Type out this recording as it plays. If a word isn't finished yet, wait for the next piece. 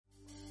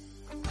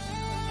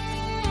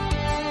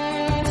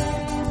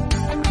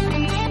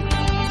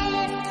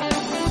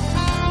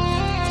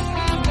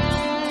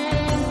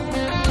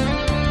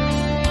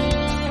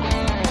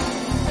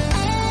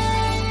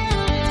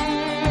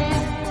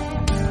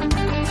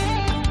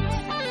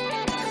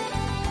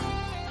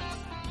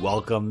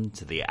Welcome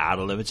to the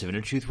Outer Limits of Inner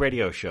Truth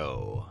radio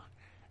show,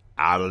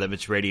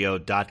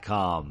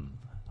 OuterLimitsRadio.com.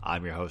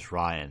 I'm your host,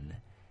 Ryan.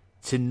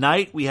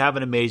 Tonight we have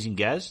an amazing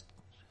guest,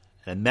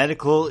 a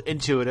medical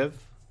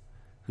intuitive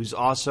who's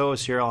also a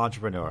serial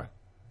entrepreneur.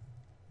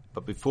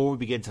 But before we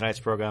begin tonight's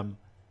program,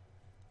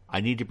 I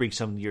need to bring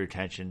something to your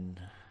attention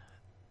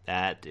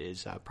that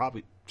is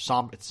probably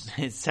it's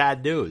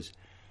sad news.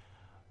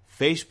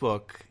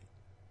 Facebook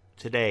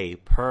today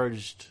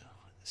purged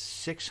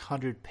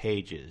 600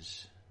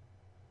 pages.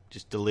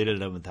 Just deleted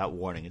them without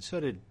warning, and so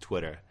did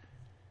Twitter.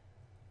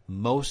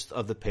 Most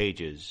of the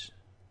pages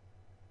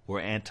were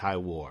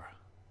anti-war,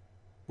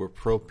 were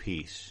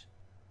pro-peace,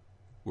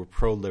 were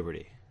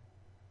pro-liberty.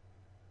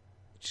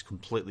 Just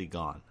completely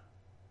gone.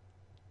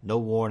 No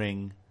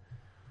warning.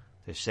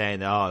 They're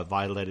saying, oh, I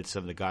violated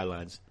some of the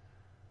guidelines.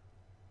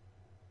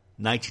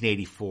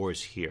 1984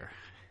 is here.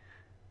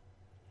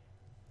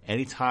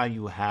 Anytime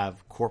you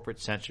have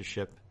corporate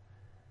censorship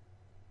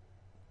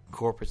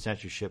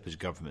is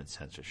government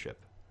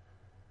censorship.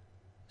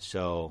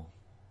 So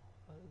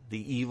the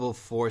evil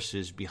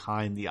forces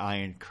behind the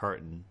Iron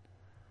Curtain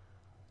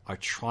are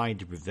trying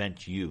to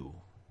prevent you,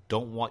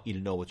 don't want you to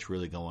know what's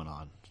really going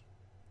on.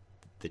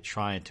 They're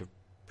trying to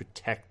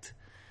protect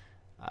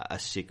a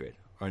secret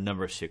or a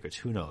number of secrets.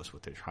 Who knows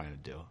what they're trying to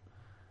do.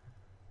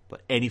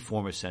 But any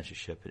form of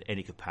censorship in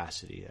any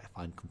capacity I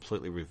find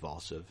completely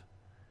revulsive.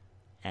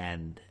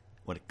 And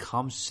when it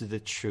comes to the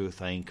truth,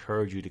 I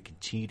encourage you to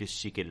continue to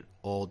seek it at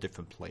all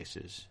different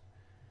places.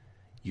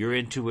 Your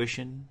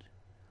intuition,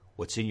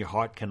 what's in your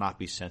heart, cannot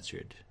be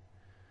censored.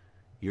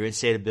 Your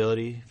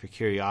insatiability for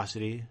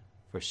curiosity,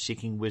 for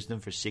seeking wisdom,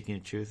 for seeking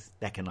the truth,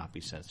 that cannot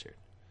be censored.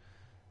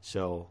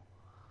 So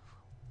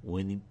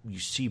when you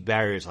see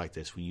barriers like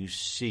this, when you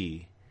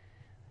see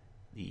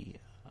the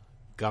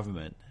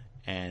government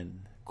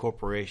and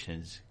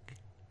corporations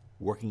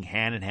working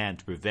hand in hand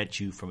to prevent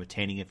you from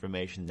attaining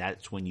information,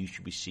 that's when you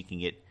should be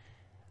seeking it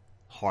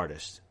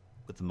hardest,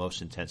 with the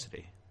most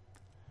intensity.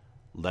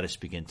 Let us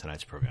begin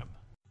tonight's program.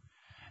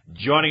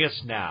 Joining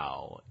us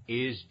now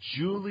is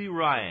Julie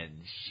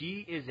Ryan.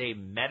 She is a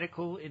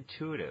medical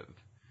intuitive.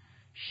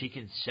 She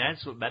can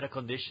sense what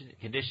medical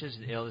conditions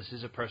and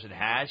illnesses a person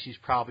has. She's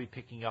probably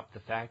picking up the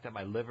fact that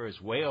my liver is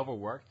way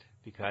overworked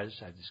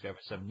because I've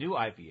discovered some new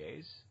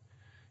IPAs.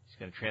 She's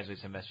going to translate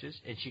some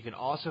messages. And she can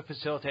also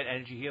facilitate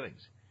energy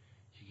healings.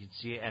 She can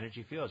see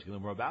energy fields. You can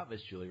learn more about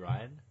Miss Julie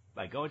Ryan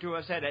by going to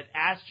her website at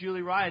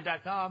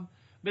AskJulieRyan.com.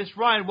 Miss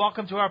Ryan,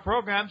 welcome to our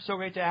program. So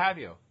great to have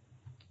you.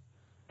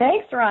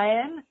 Thanks,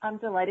 Ryan. I'm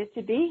delighted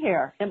to be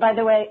here. And by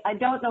the way, I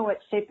don't know what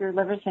shape your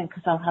liver's in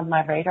because I'll have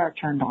my radar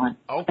turned on.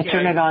 Okay. I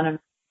turn it on and,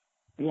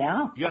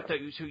 yeah. You have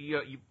to, so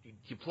you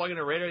plug in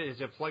a radar.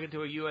 Is it plugged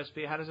into a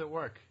USB? How does it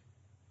work?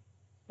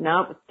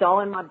 No, it's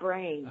all in my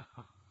brain.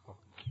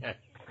 Okay.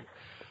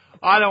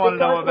 I don't want to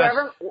know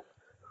about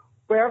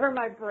wherever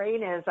my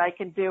brain is, I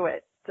can do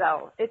it.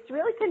 So it's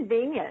really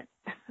convenient.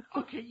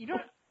 Okay, you know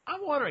what?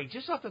 I'm wondering,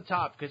 just off the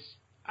top, because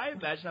I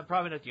imagine I'm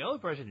probably not the only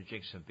person who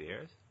drinks some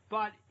beers,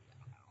 but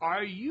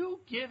are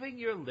you giving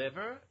your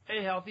liver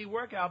a healthy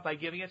workout by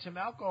giving it some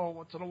alcohol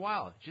once in a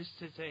while? Just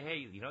to say,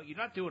 hey, you know, you're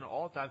not doing it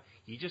all the time.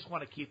 You just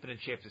want to keep it in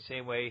shape the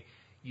same way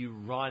you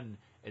run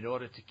in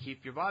order to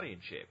keep your body in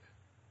shape.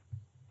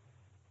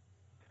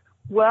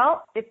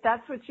 Well, if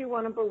that's what you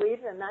want to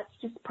believe, then that's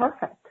just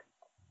perfect.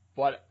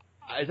 But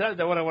it's not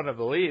what I want to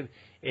believe.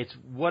 It's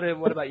what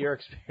about your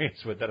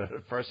experience with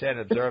it, firsthand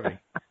observing?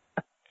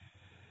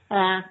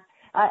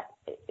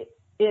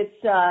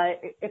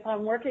 If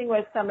I'm working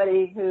with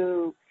somebody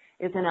who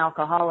is an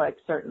alcoholic,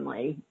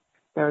 certainly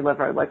their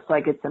liver looks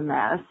like it's a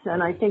mess,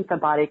 and I think the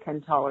body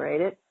can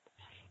tolerate it.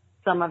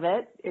 Some of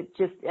it,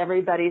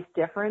 everybody's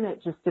different.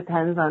 It just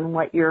depends on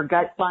what your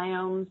gut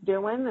biome's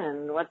doing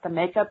and what the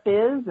makeup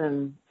is,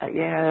 and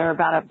there are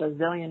about a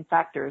bazillion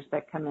factors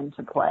that come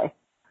into play.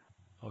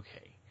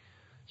 Okay,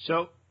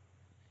 so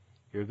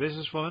you're a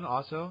businesswoman,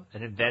 also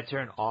an inventor,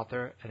 an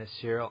author, and a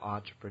serial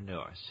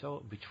entrepreneur.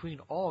 So between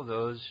all of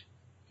those,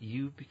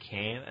 you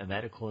became a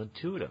medical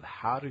intuitive.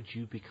 How did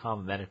you become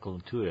a medical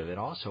intuitive? And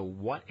also,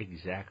 what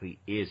exactly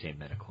is a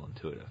medical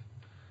intuitive?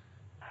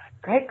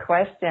 Great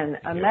question.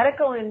 A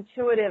medical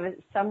intuitive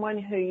is someone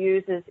who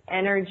uses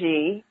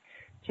energy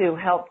to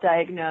help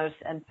diagnose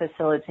and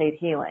facilitate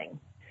healing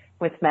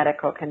with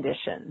medical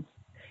conditions.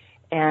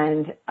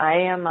 And I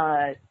am,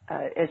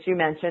 as you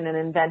mentioned, an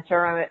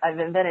inventor. I've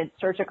invented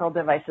surgical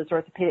devices,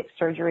 orthopedic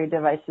surgery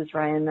devices,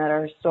 Ryan, that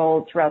are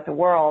sold throughout the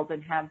world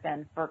and have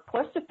been for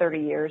close to 30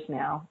 years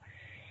now.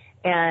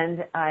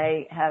 And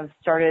I have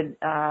started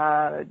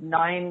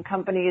 9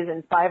 companies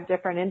in 5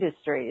 different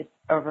industries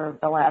over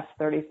the last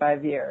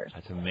 35 years.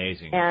 That's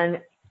amazing.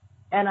 And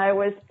I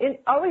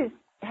always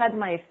had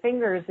my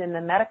fingers in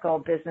the medical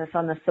business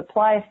on the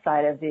supply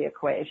side of the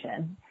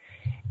equation.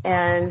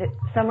 And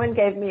someone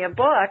gave me a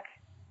book.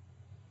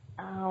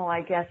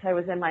 I guess I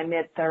was in my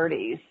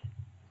mid-30s.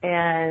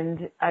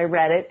 And I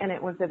read it, and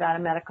it was about a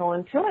medical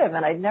intuitive.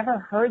 And I'd never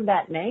heard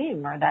that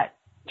name or that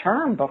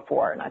term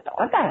before. And I thought,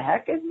 what the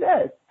heck is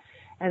this?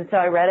 And so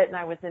I read it, and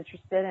I was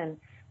interested. And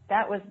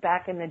that was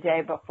back in the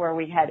day before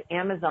we had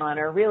Amazon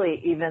or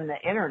really even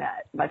the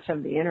internet, much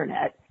of the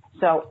internet.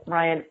 So,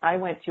 Ryan, I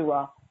went to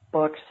a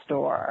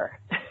bookstore.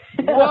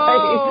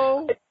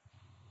 Whoa!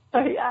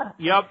 Yeah.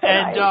 Yep,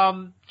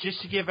 and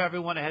just to give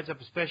everyone a heads up,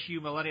 especially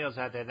you millennials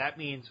out there, that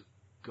means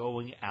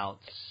going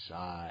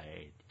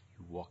outside.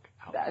 You walk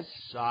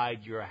outside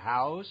your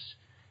house,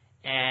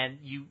 and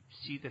you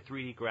see the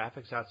 3D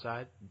graphics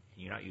outside.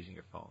 You're not using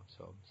your phone,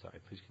 so sorry.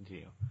 Please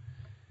continue.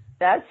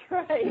 That's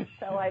right.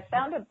 So I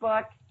found a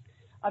book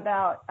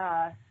about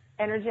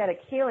energetic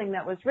healing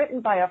that was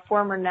written by a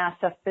former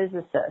NASA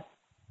physicist,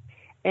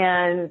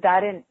 and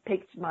that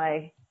piqued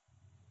my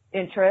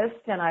interest,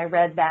 and I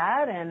read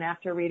that, and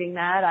after reading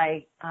that,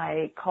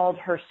 I called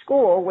her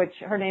school, which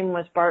her name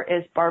is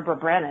Barbara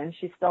Brennan.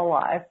 She's still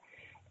alive.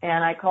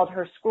 And I called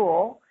her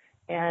school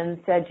and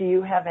said, do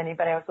you have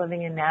anybody? I was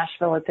living in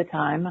Nashville at the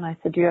time, and I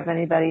said, do you have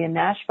anybody in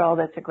Nashville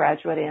that's a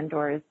graduate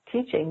and/or is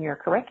teaching your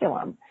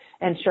curriculum?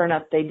 And sure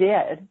enough, they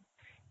did.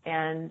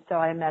 And so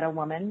I met a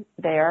woman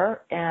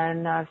there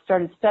and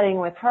started studying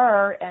with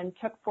her and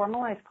took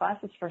formalized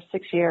classes for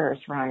 6 years,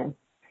 Ryan.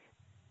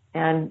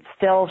 And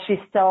she's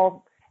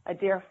still a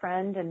dear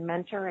friend and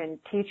mentor and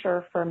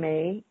teacher for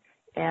me.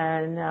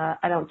 And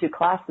I don't do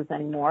classes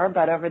anymore,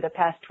 but over the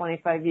past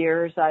 25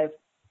 years, I've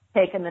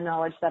taken the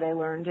knowledge that I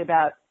learned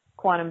about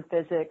quantum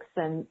physics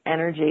and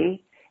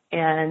energy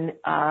and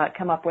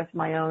come up with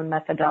my own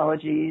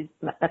methodologies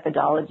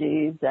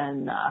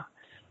and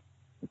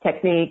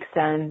techniques,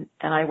 and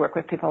I work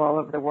with people all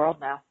over the world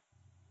now.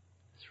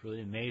 It's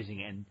really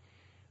amazing. And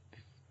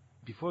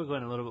before we go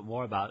in a little bit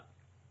more about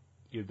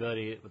your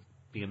ability with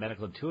being a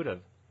medical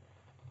intuitive,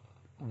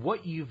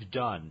 what you've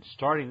done,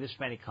 starting this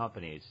many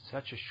companies in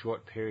such a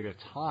short period of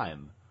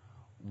time,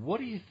 what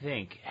do you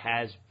think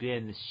has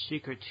been the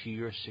secret to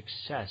your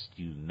success?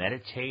 Do you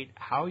meditate?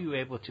 How are you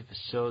able to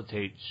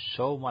facilitate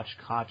so much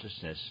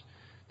consciousness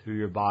through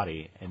your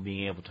body and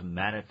being able to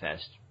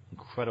manifest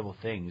incredible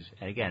things,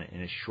 and again,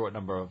 in a short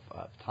number of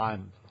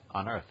time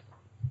on Earth?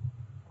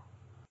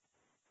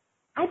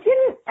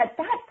 At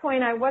that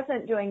point, I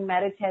wasn't doing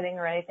meditating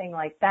or anything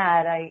like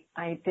that.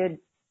 I did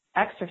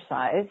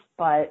exercise,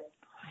 but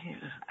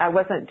I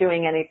wasn't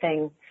doing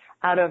anything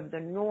out of the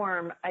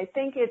norm. I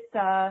think it's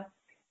a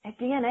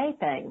DNA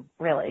thing,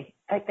 really.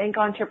 I think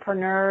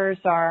entrepreneurs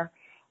are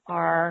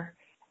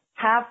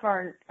half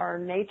our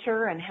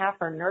nature and half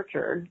are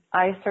nurtured.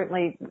 I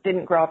certainly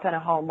didn't grow up in a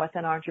home with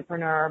an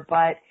entrepreneur,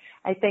 but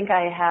I think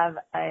I have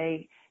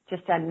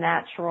just a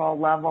natural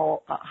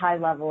level, a high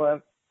level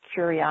of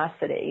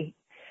curiosity.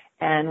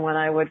 And when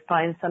I would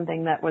find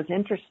something that was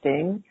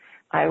interesting,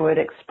 I would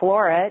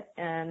explore it,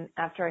 and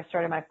after I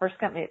started my first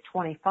company at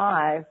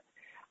 25,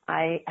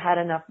 I had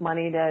enough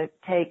money to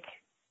take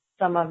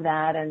some of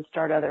that and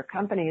start other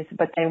companies,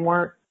 but they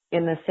weren't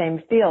in the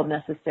same field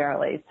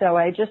necessarily. So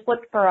I just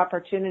looked for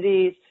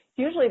opportunities,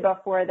 usually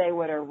before they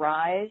would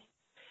arise,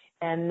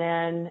 and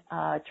then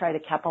try to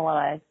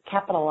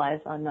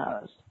capitalize on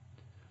those.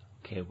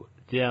 Okay.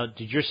 Now,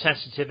 did your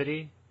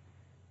sensitivity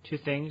to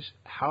things,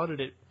 how did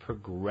it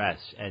progress,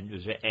 and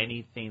was there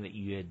anything that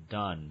you had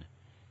done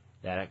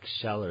that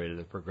accelerated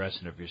the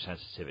progression of your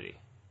sensitivity?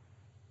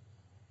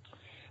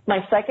 My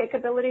psychic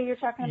ability you're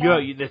talking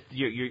about?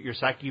 Your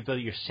psychic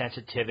ability, your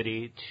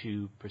sensitivity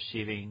to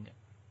perceiving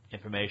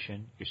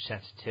information, your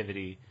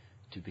sensitivity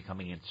to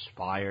becoming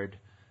inspired,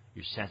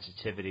 your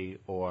sensitivity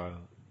or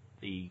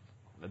the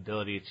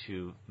ability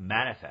to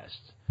manifest.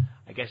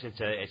 I guess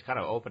it's kind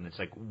of open. It's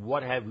like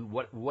what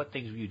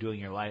things were you doing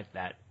in your life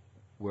that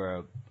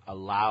were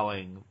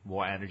allowing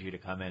more energy to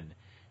come in,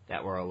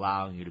 that were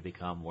allowing you to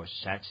become more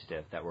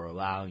sensitive, that were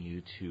allowing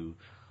you to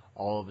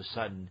all of a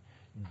sudden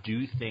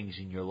do things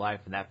in your life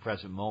in that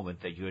present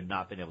moment that you had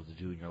not been able to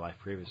do in your life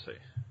previously?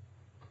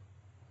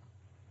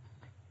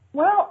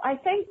 Well, I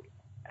think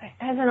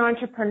as an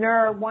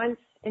entrepreneur,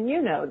 and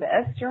you know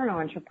this, you're an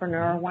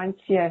entrepreneur, once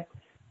you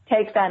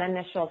take that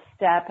initial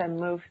step and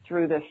move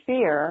through the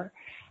fear,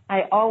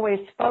 I always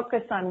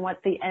focus on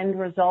what the end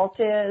result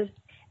is,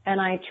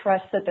 and I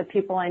trust that the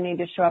people I need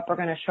to show up are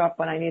going to show up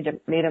when I need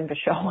them to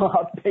show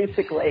up,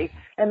 basically.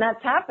 And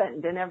that's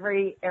happened in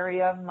every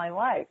area of my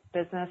life,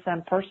 business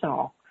and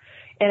personal.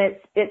 And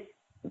it's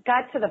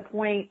got to the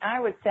point, I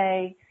would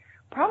say,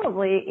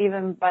 probably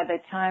even by the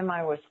time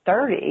I was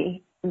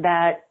 30,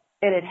 that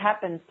it had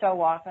happened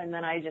so often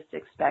that I just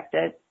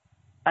expected.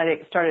 I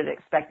started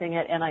expecting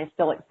it, and I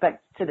still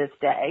expect to this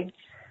day.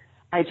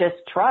 I just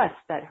trust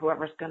that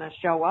whoever's going to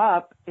show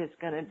up is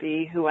going to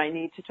be who I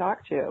need to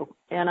talk to.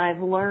 And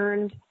I've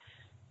learned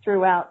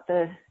throughout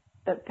the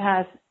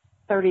past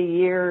 30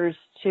 years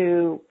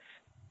to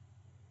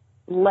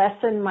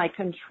lessen my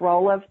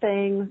control of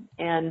things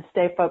and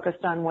stay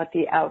focused on what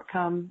the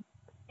outcome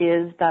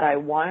is that I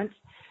want.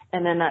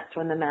 And then that's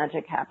when the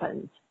magic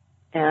happens.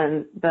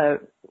 And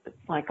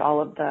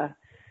all of the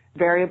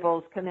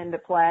variables come into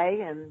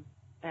play,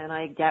 and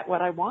I get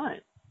what I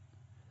want.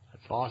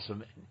 That's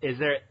awesome.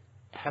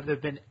 Have there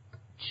been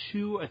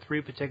 2 or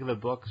 3 particular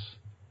books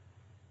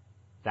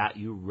that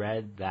you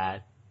read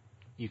that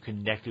you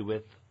connected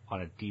with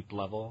on a deep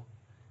level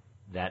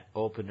that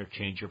opened or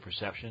changed your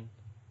perception?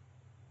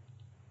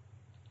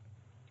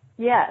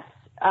 Yes.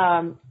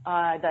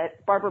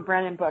 That Barbara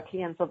Brennan book,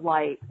 Hands of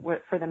Light,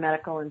 for the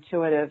medical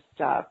intuitive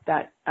stuff,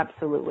 that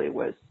absolutely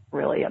was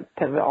really a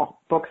pivotal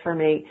book for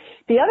me.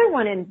 The other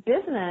one in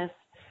business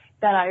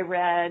that I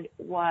read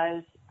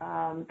was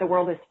The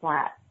World is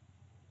Flat.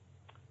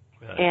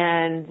 Really?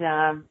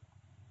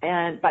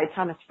 And by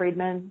Thomas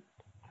Friedman.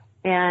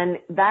 And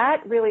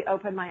that really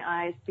opened my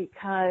eyes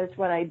because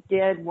what I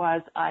did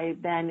was I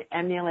then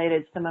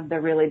emulated some of the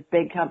really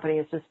big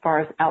companies as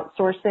far as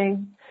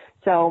outsourcing.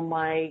 So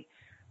my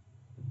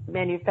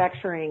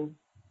manufacturing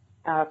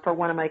for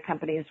one of my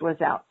companies was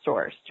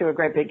outsourced to a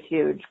great big,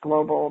 huge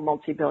global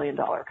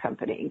multi-billion-dollar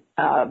company.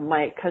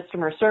 My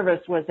customer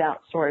service was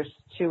outsourced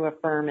to a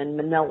firm in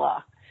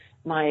Manila.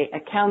 My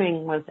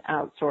accounting was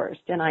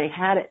outsourced, and I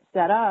had it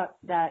set up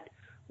that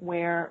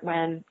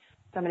when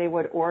somebody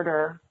would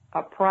order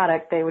a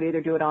product, they would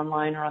either do it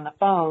online or on the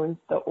phone.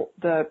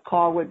 The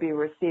call would be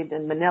received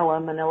in Manila.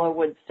 Manila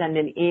would send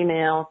an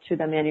email to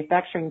the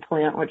manufacturing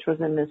plant, which was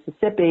in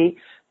Mississippi.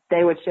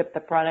 They would ship the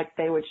product.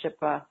 They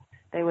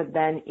would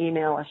then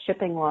email a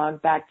shipping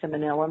log back to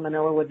Manila.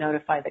 Manila would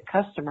notify the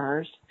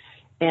customers,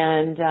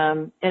 and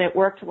it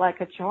worked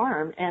like a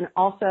charm. And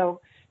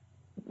also,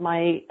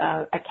 my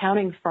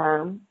accounting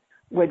firm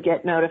would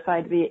get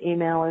notified via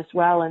email as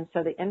well. And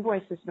so the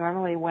invoices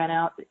normally went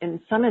out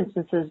in some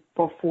instances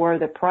before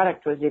the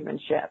product was even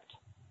shipped.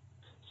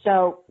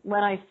 So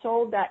when I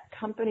sold that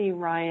company,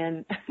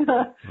 Ryan,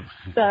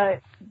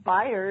 the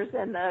buyers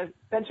and the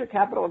venture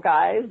capital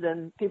guys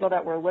and people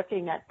that were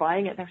looking at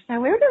buying it, they were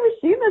saying, we've never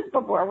seen this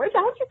before.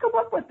 How'd you come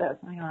up with this?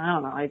 I go, I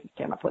don't know. I just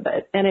came up with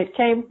it. And it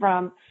came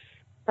from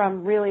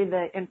really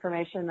the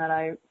information that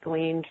I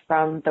gleaned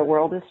from The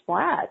World is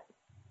Flat,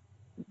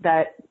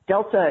 that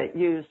Delta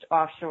used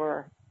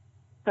offshore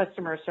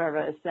customer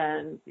service,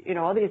 and,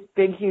 all these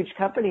big, huge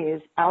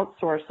companies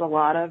outsource a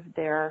lot of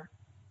their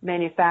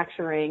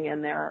manufacturing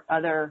and their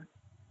other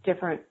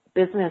different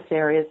business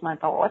areas. And I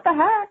thought, what the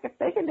heck? If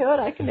they can do it,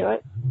 I can do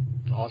it.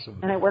 Awesome.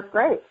 And it worked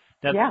great.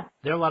 Yeah.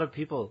 There are a lot of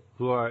people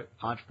who are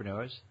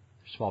entrepreneurs,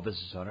 small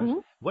business owners. Mm-hmm.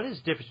 What is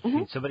the difference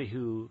between somebody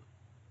who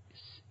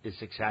is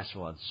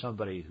successful and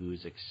somebody who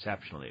is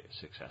exceptionally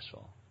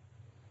successful?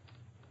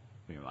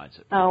 Your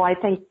mindset. Oh, I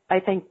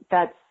think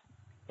that's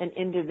an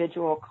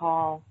individual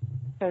call.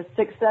 So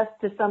success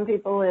to some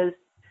people is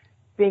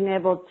being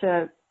able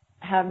to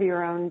have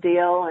your own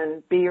deal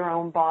and be your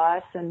own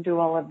boss and do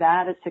all of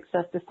that. It's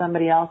success to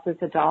somebody else is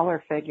a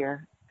dollar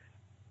figure.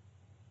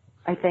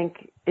 I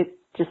think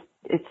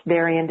it's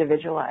very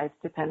individualized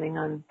depending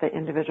on the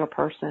individual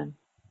person.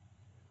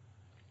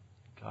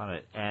 Got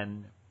it.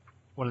 And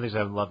one of the things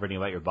I love reading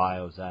about your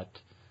bio is that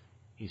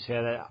you say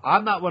that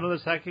I'm not one of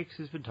those psychics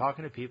who's been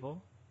talking to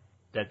people,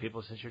 dead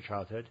people since your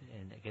childhood,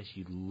 and I guess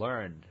you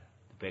learned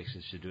the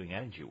basis of doing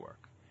energy work.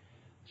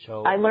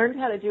 So I learned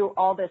how to do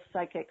all this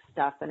psychic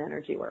stuff and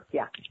energy work.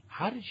 Yeah.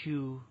 How did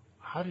you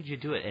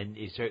do it? And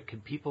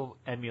can people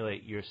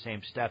emulate your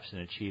same steps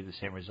and achieve the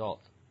same result?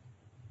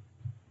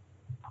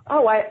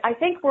 Oh, I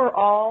think we're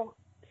all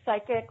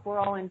psychic. We're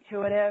all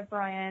intuitive,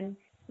 Ryan.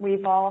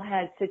 We've all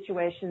had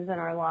situations in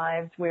our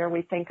lives where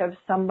we think of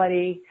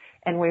somebody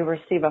and we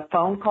receive a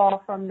phone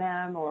call from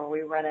them or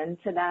we run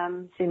into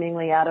them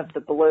seemingly out of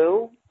the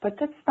blue, but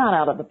that's not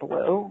out of the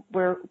blue.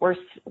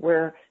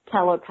 We're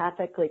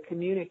telepathically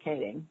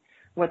communicating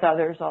with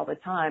others all the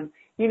time.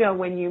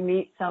 When you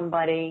meet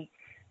somebody,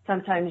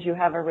 sometimes you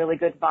have a really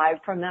good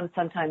vibe from them.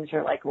 Sometimes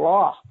you're like,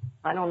 whoa,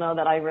 I don't know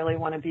that I really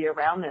want to be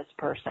around this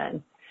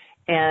person.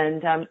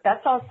 And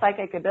that's all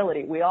psychic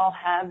ability. We all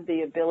have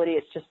the ability.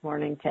 It's just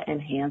learning to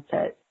enhance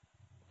it.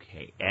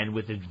 Okay. And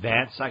with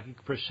advanced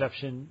psychic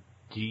perception,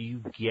 do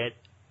you get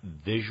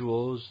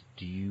visuals?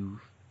 Do you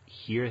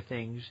hear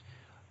things?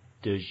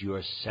 Does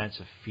your sense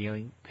of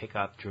feeling pick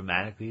up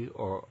dramatically,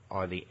 or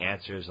are the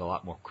answers a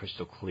lot more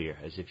crystal clear,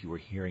 as if you were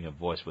hearing a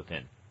voice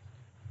within?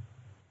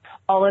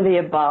 All of the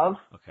above.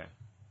 Okay.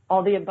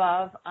 All the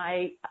above.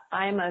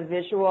 I'm a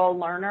visual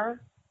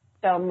learner.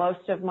 So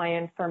most of my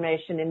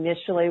information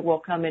initially will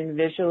come in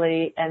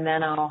visually, and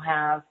then I'll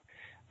have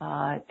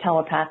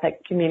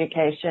telepathic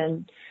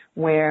communication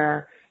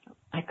where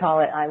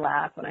I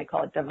laugh when I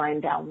call it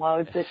divine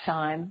downloads at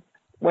times,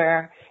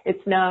 where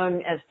it's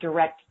known as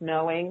direct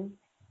knowing.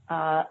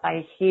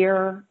 I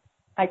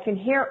can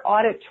hear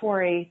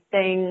auditory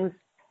things.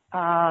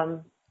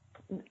 That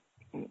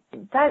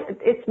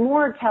it's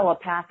more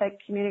telepathic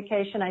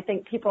communication. I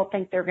think people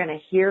think they're going to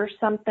hear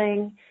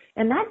something,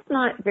 and that's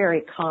not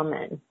very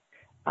common.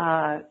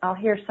 I'll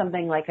hear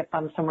something like if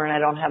I'm somewhere and I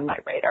don't have my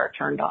radar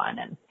turned on,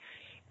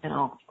 and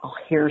I'll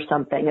hear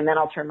something, and then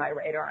I'll turn my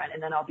radar on,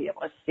 and then I'll be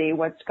able to see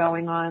what's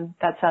going on.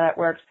 That's how that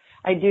works.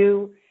 I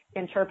do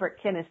interpret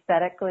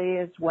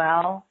kinesthetically as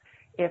well.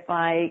 If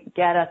I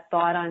get a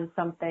thought on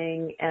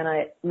something and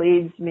it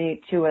leads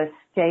me to a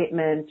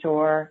statement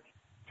or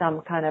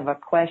some kind of a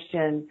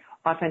question,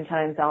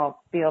 oftentimes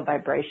I'll feel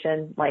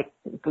vibration, like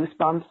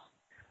goosebumps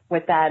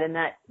with that. And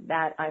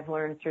that I've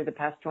learned through the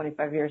past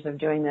 25 years of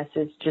doing this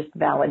is just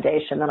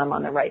validation that I'm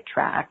on the right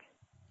track.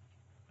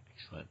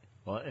 Excellent.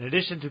 Well, in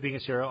addition to being a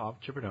serial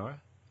entrepreneur,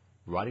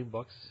 writing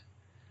books,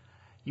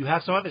 you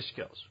have some other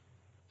skills.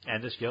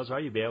 And the skills are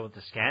you'll be able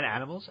to scan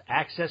animals,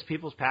 access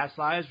people's past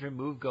lives,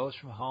 remove ghosts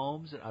from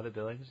homes and other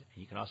buildings.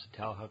 And you can also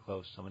tell how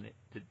close someone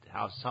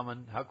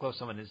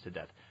is to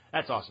death.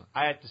 That's awesome.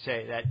 I have to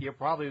say that you're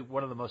probably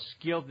one of the most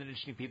skilled and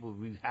interesting people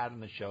we've had on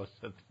the show.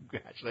 So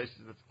congratulations.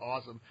 That's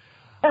awesome.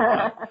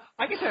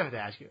 I guess I have to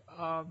ask you.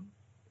 Am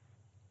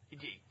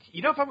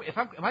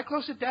I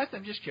close to death?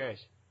 I'm just curious.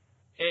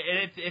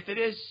 If it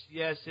is,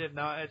 yes. If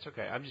no, it's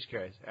okay. I'm just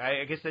curious.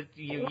 I guess that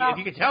if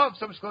you can tell if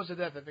someone's close to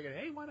death, I figured,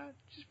 hey, why not?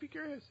 Just be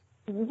curious.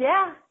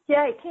 Yeah,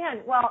 it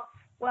can.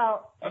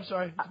 Well. I'm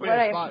sorry. I'm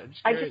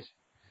just curious.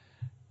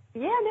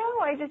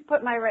 I just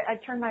put I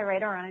turn my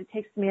radar on. It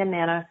takes me a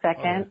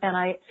nanosecond, and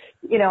I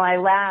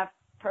laugh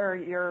per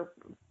your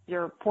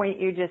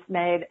point you just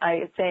made.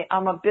 I say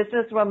I'm a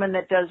businesswoman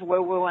that does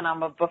woo-woo, and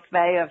I'm a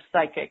buffet of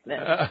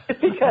psychicness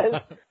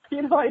because.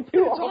 I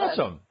do all that. It's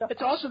awesome.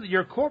 It's awesome that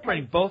you're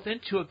incorporating both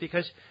into it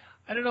because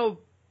I don't know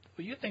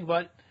what you think,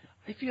 but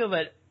I feel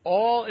that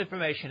all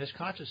information is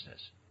consciousness.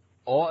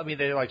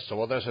 They're like,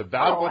 there's a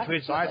battle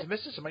between science and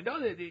mysticism. No,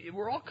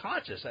 we're all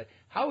conscious.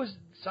 How is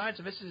science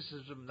and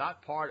mysticism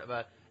not part of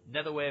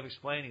another way of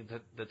explaining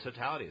the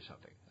totality of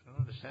something? I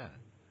don't understand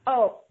it.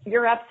 Oh,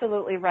 you're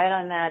absolutely right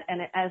on that. And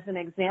as an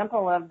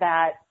example of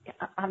that,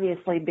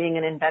 obviously being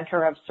an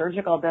inventor of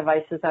surgical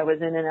devices, I was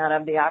in and out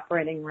of the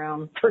operating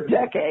room for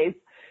decades.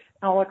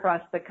 All across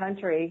the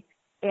country.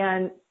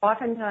 And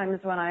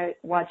oftentimes when I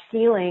watch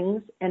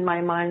healings in my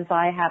mind's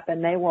eye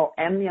happen, they will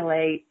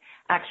emulate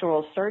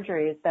actual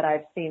surgeries that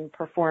I've seen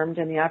performed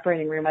in the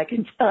operating room. I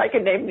can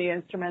name the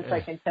instruments. I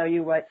can tell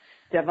you what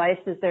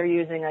devices they're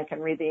using. I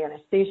can read the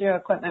anesthesia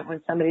equipment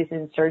when somebody's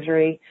in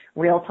surgery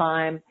real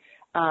time.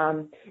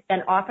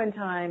 And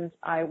oftentimes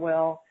I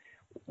will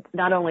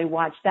not only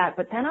watch that,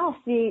 but then I'll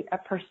see a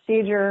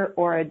procedure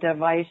or a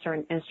device or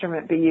an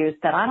instrument be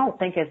used that I don't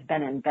think has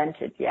been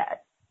invented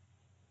yet.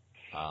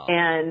 Wow.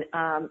 And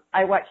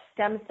I watch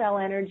stem cell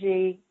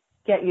energy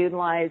get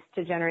utilized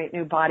to generate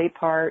new body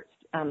parts,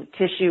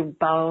 tissue,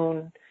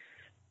 bone,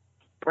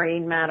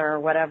 brain matter,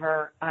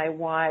 whatever. I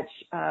watch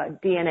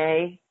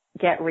DNA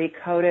get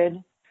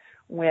recoded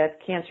with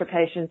cancer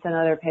patients and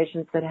other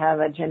patients that have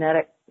a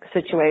genetic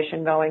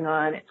situation going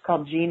on. It's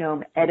called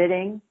genome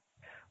editing,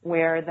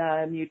 where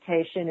the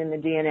mutation in the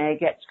DNA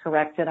gets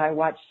corrected. I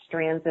watch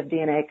strands of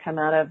DNA come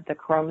out of the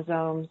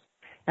chromosomes,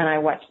 and I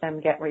watch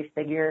them get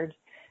refigured.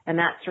 And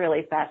that's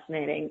really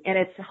fascinating. And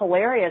it's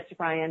hilarious,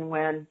 Ryan,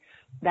 when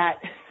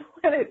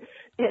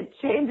it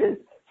changes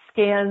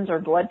scans or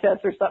blood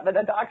tests or something, and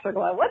the docs are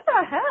going, what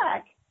the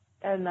heck?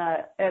 And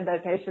the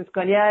patient's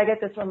going, yeah, I get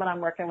this woman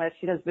I'm working with.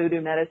 She does voodoo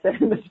medicine.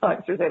 And the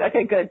doctors are saying,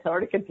 okay, good, tell her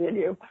to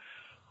continue.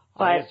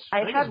 But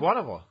I think it's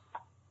wonderful.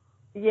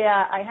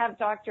 Yeah, I have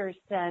doctors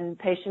send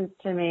patients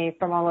to me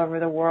from all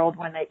over the world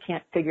when they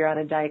can't figure out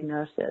a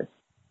diagnosis.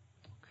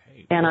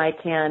 Okay. And I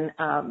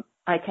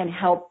can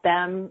help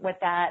them with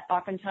that.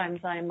 Oftentimes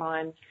I'm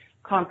on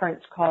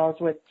conference calls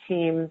with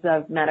teams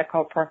of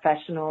medical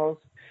professionals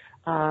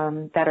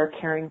that are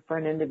caring for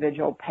an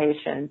individual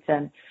patient,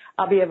 and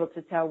I'll be able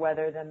to tell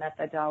whether the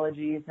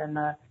methodologies and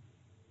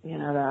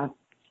the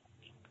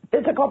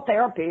physical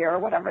therapy or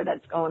whatever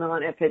that's going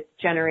on, if it's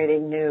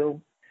generating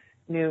new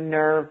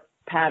nerve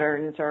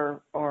patterns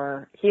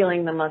or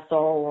healing the muscle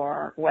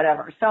or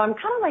whatever. So I'm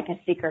kind of like a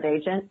secret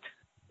agent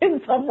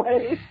in some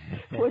ways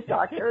with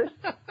doctors.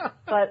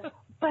 But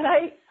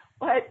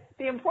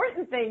the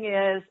important thing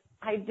is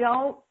I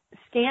don't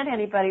scan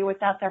anybody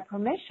without their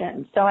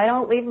permission. So I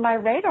don't leave my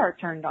radar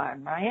turned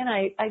on, Ryan.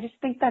 I just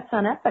think that's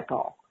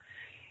unethical.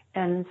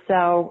 And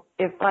so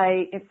if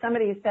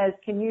somebody says,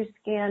 can you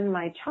scan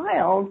my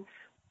child,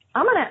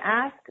 I'm going to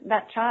ask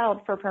that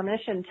child for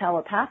permission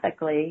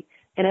telepathically.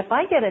 And if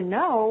I get a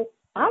no,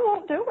 I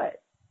won't do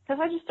it because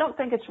I just don't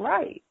think it's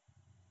right.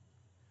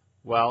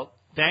 Well,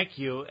 thank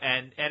you.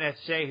 And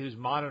NSA, who's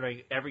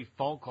monitoring every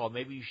phone call,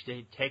 maybe you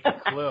should take a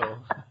clue.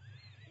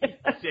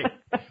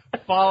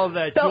 Follow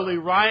the Julie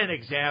Ryan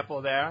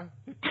example there.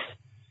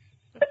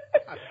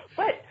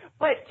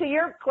 But to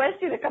your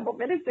question a couple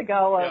minutes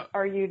ago,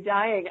 are you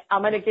dying?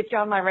 I'm going to get you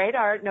on my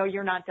radar. No,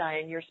 you're not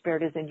dying. Your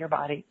spirit is in your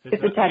body.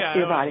 It's attached to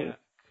your body.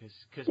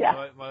 Because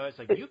my wife's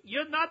like,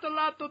 you're not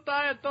allowed to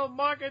die until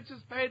Marcus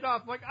is paid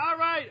off. I'm like, all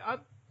right.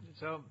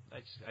 So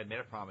I made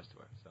a promise to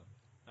her. So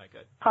I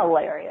good.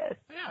 Hilarious.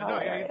 Yeah,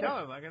 no,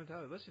 I'm going to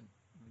tell her. Listen,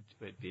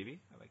 Phoebe.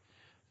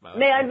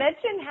 May I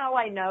mention how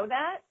I know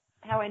that?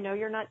 How I know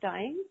you're not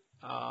dying?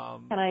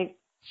 Can I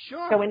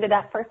go into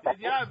that for a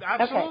second? Yeah,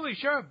 absolutely. Okay.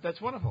 Sure.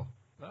 That's wonderful.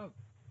 Oh.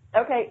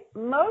 Okay.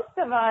 Most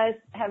of us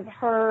have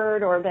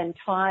heard or been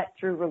taught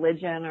through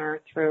religion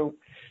or through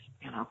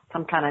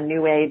some kind of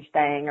new age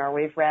thing, or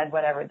we've read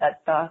whatever,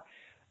 that the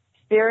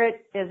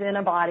spirit is in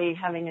a body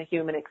having a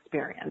human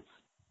experience.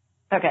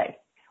 Okay.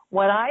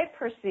 What I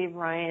perceive,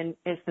 Ryan,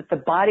 is that the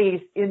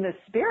body's in the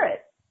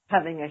spirit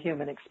having a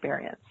human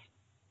experience.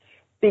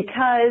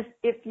 Because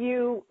if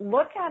you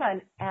look at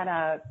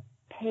a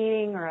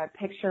painting or a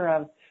picture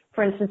of,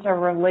 for instance, a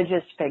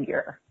religious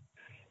figure,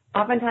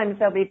 Oftentimes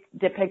they'll be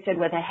depicted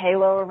with a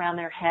halo around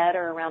their head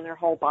or around their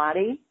whole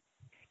body.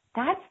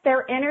 That's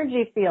their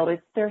energy field.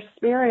 It's their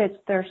spirit.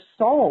 It's their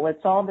soul.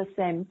 It's all the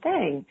same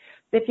thing.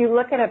 If you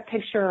look at a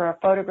picture or a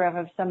photograph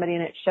of somebody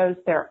and it shows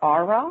their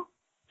aura,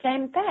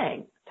 same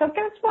thing. So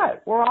guess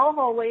what? We're all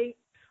holy.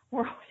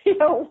 We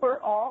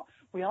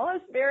all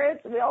have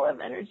spirits. We all have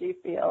energy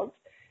fields.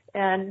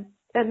 And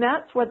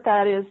that's what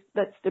that is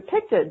that's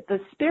depicted. The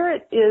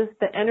spirit is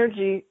the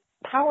energy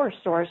power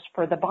source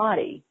for the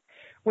body,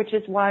 which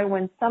is why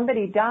when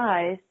somebody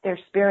dies, their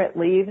spirit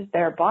leaves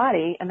their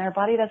body and their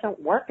body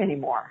doesn't work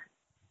anymore.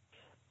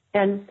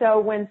 And so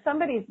when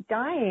somebody's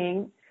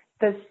dying,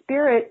 the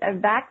spirit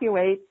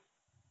evacuates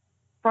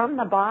from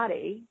the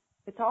body.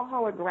 It's all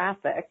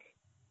holographic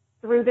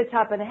through the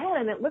top of the head,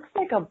 and it looks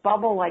like a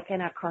bubble like in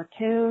a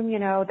cartoon,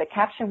 the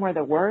caption where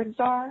the words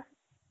are.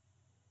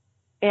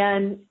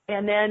 And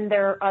then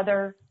there are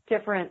other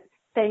different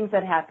things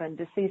that happen.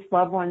 Deceased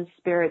loved ones'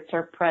 spirits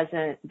are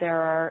present. There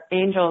are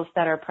angels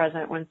that are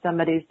present when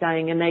somebody's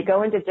dying, and they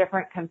go into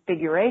different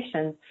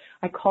configurations.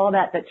 I call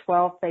that the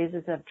 12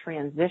 phases of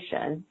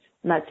transition,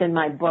 and that's in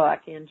my book,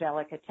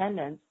 Angelic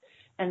Attendants.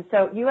 And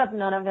so you have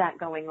none of that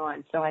going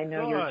on, so I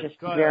know you're just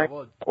very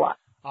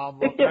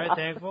very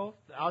thankful.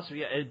 Also,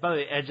 by the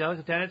way, Angelic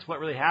Attendants, what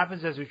really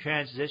happens as we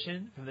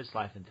transition from this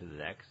life into the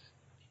next,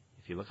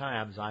 if you look on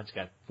Amazon, it's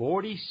got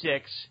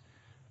 46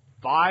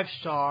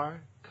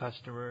 5-star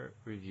customer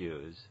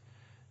reviews.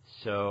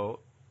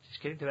 So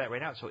just getting to that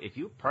right now. So if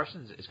a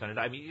person is going to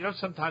die,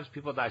 sometimes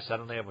people die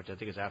suddenly, which I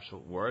think is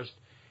absolute worst.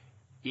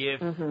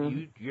 If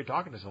you're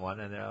talking to someone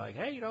and they're like,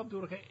 hey, I'm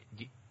doing okay,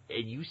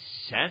 and you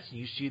sense and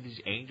you see these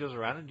angels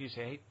around them, do you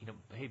say,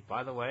 hey,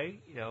 by the way,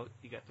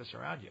 you got this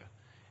around you?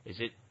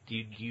 Do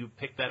you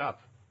pick that up?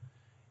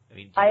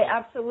 I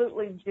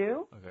absolutely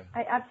do. Okay.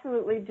 I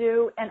absolutely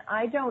do. And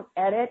I don't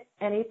edit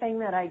anything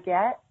that I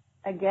get.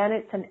 Again,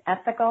 it's an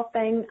ethical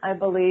thing. I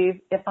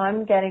believe if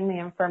I'm getting the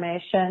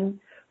information,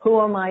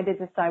 who am I to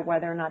decide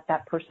whether or not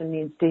that person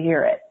needs to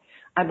hear it?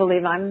 I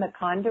believe I'm the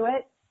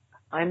conduit.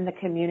 I'm the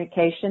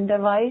communication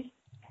device.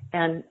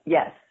 And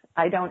yes,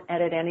 I don't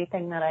edit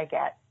anything that I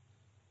get.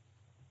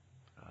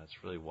 That's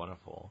really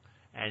wonderful.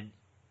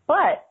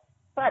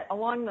 But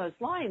along those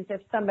lines,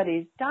 if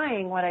somebody's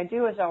dying, what I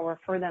do is I'll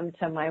refer them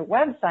to my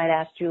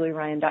website,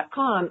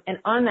 AskJulieRyan.com. And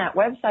on that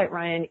website,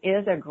 Ryan,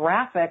 is a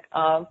graphic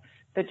of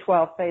the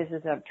 12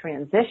 phases of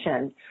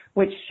transition,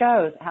 which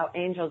shows how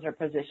angels are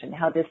positioned,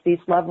 how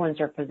deceased loved ones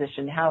are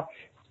positioned, how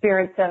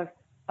spirits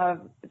of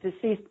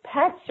deceased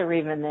pets are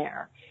even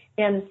there.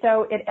 And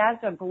so it adds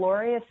a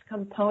glorious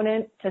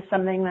component to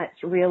something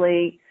that's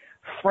really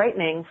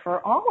frightening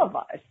for all of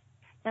us.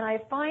 And I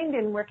find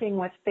in working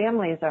with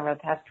families over the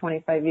past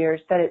 25 years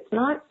that it's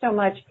not so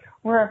much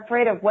we're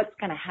afraid of what's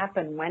going to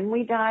happen when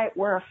we die.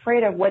 We're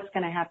afraid of what's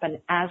going to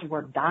happen as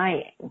we're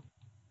dying.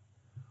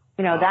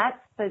 That's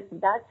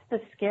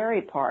the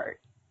scary part.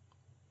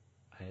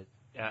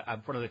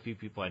 I'm one of the few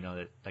people I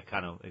know that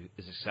kind of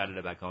is excited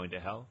about going to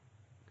hell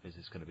because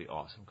it's going to be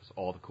awesome because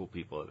all the cool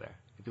people are there.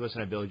 If you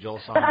listen to Billy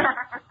Joel's song,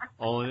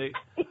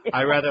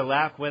 I'd rather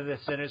laugh with the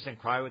sinners than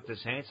cry with the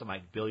saints. I'm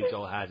like, Billy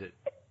Joel has it.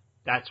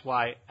 That's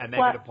why I make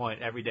it a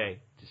point every day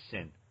to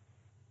sin.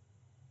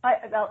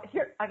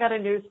 I got a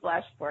news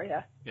flash for you.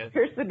 Yes.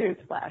 Here's the news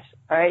flash.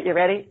 All right, you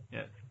ready?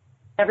 Yes.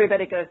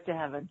 Everybody goes to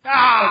heaven. Oh!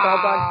 Like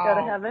all dogs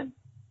go to heaven.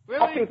 Really?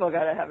 All people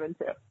go to heaven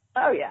too.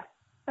 Oh yeah.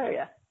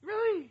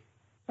 Really?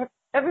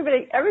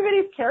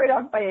 Everybody's carried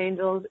off by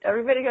angels.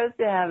 Everybody goes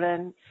to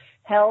heaven.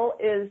 Hell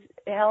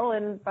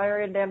and fire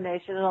and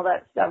damnation and all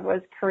that stuff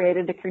was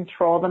created to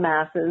control the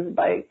masses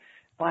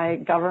by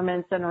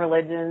governments and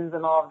religions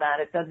and all of that.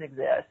 It doesn't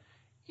exist.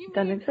 It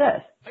doesn't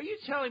exist. Are you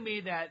telling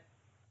me that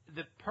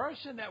the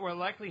person that we're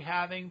likely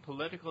having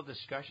political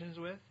discussions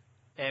with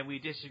and we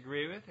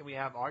disagree with and we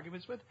have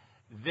arguments with,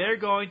 they're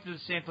going to the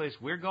same place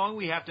we're going?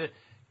 We have to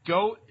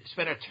go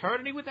spend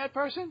eternity with that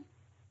person?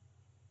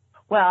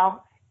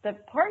 Well, the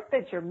part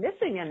that you're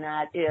missing in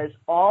that is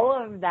all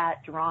of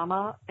that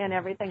drama and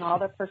everything, all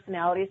the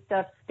personality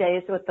stuff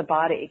stays with the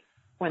body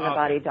when the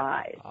body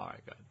dies. All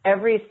right, good.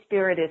 Every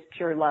spirit is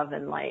pure love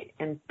and light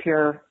and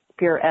pure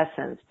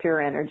essence,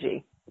 pure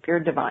energy, pure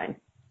divine.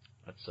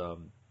 That's all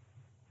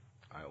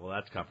right. Well,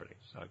 that's comforting.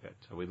 So good.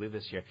 So we leave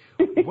this here.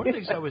 One of the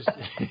things I was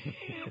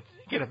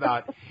thinking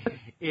about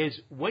is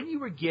when you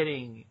were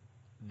getting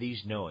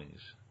these knowings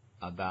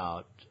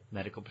about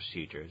medical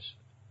procedures.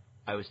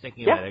 I was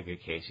thinking about Edgar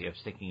Casey. I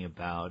was thinking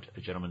about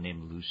a gentleman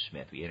named Lou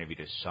Smith. We interviewed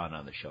his son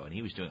on the show, and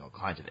he was doing all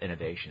kinds of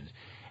innovations.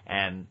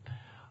 And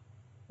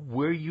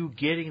were you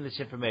getting this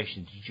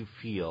information, did you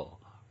feel,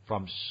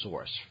 from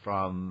source,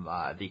 from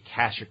the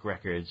Akashic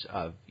records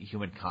of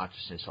human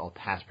consciousness, all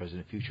past, present,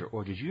 and future?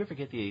 Or did you ever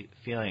get the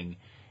feeling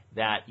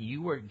that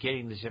you were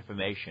getting this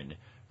information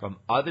from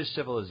other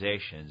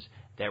civilizations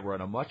that were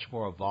in a much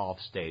more evolved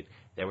state,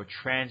 that were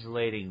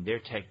translating their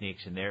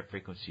techniques and their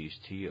frequencies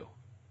to you?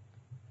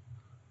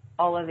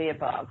 All of the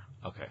above.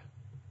 Okay.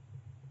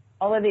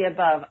 All of the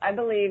above. I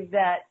believe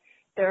that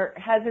there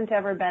hasn't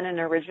ever been an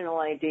original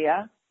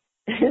idea.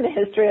 in the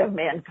history of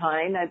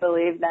mankind. I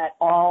believe that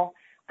all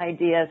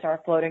ideas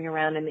are floating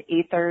around in the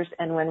ethers,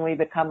 and when we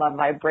become a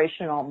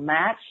vibrational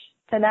match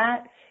to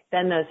that,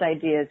 then those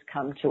ideas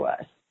come to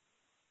us.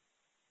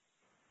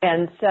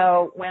 And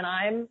so when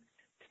I'm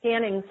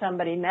scanning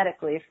somebody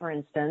medically, for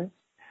instance,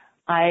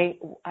 I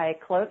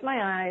close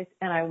my eyes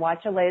and I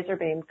watch a laser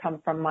beam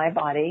come from my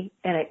body,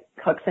 and it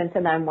hooks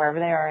into them wherever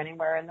they are,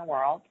 anywhere in the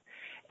world.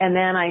 And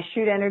then I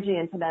shoot energy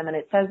into them, and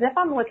it's as if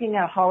I'm looking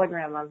at a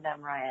hologram of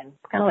them, Ryan.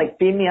 It's kind of like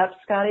Beam Me Up,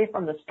 Scotty,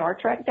 from the Star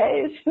Trek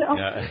days, you know?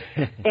 Yeah.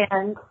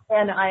 and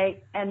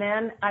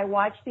then I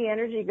watch the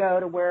energy go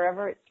to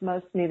wherever it's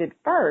most needed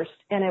first,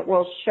 and it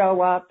will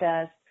show up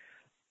as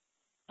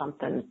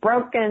something's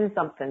broken,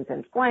 something's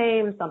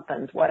inflamed,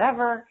 something's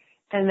whatever.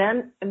 And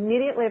then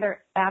immediately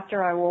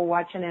thereafter, I will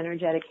watch an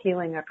energetic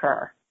healing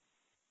occur.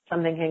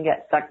 Something can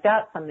get sucked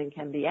out, something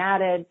can be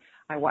added.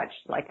 I watch,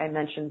 like I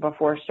mentioned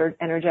before,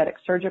 energetic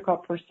surgical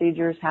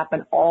procedures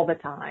happen all the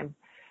time.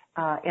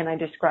 And I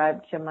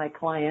describe to my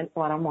client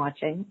what I'm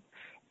watching.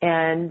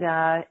 And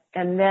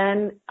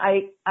then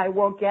I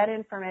will get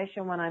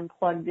information when I'm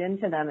plugged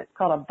into them. It's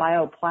called a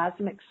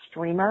bioplasmic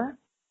streamer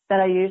that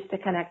I use to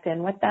connect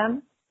in with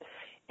them.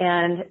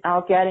 And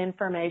I'll get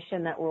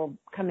information that will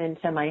come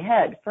into my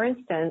head. For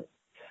instance,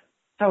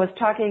 I was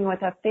talking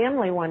with a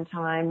family one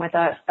time with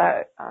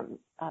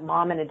a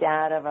mom and a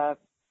dad of a,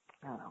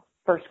 I don't know,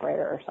 first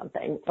grader or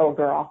something, little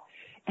girl.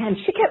 And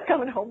she kept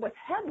coming home with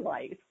head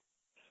lice.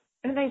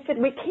 And they said,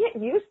 we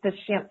can't use this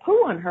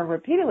shampoo on her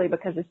repeatedly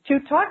because it's too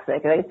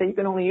toxic. They said you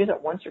can only use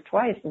it once or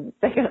twice. And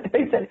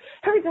they said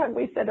every time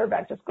we send her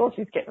back to school,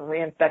 she's getting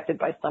reinfected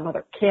by some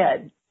other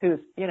kid who's,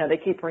 you know, they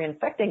keep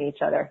reinfecting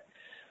each other.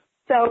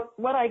 So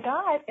what I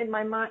got in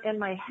my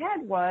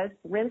head was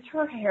rinse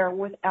her hair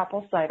with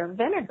apple cider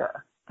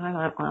vinegar. I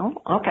thought,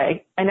 well,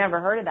 okay. I never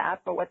heard of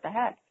that, but what the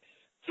heck?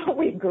 So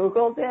we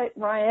Googled it,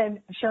 Ryan.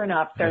 Sure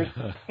enough, there's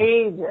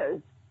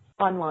pages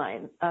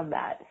online of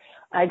that.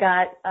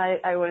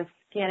 I was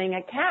scanning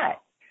a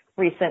cat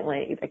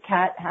recently. The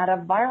cat had a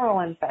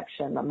viral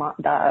infection.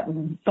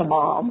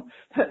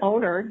 The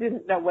owner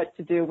didn't know what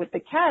to do with the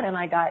cat, and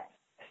I got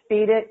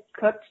feed it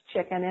cooked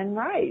chicken and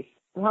rice.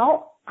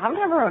 Well, I've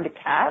never owned a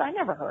cat. I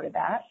never heard of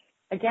that.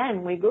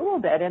 Again, we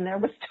Googled it, and there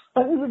was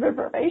tons of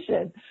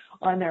information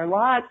on there,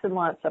 lots and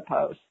lots of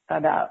posts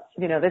about,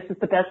 you know, this is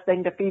the best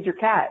thing to feed your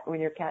cat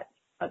when your cat's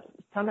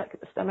stomach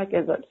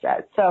is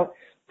upset. So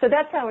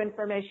that's how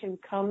information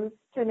comes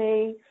to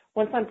me.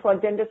 Once I'm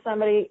plugged into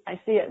somebody, I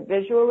see it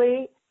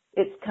visually.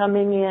 It's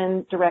coming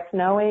in direct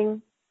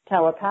knowing,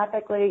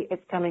 telepathically.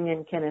 It's coming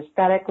in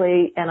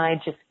kinesthetically, and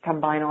I just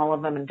combine all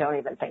of them and don't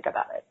even think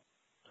about it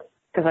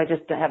because I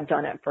just have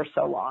done it for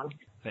so long.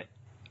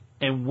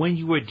 And when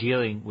you are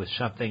dealing with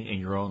something in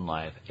your own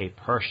life, a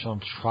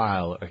personal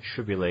trial or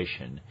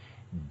tribulation,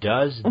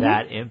 does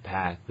that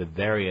impact the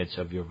variance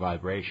of your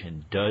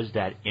vibration? Does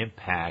that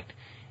impact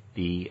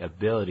the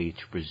ability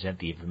to present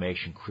the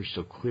information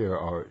crystal clear,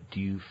 or do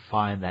you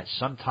find that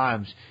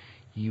sometimes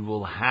you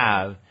will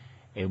have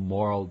a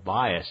moral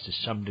bias to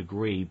some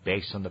degree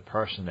based on the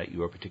person that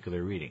you are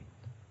particularly reading?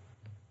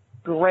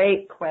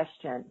 Great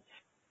question.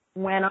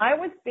 When I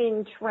was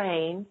being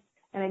trained,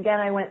 and again,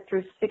 I went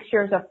through 6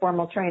 years of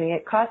formal training.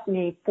 It cost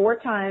me 4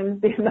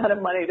 times the amount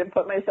of money to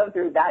put myself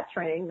through that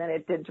training than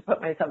it did to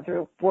put myself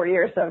through 4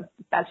 years of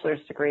bachelor's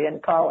degree in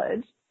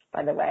college,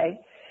 by the way.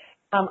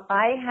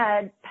 I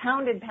had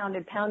pounded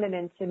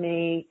into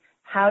me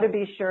how to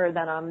be sure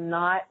that I'm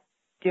not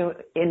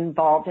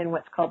involved in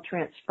what's called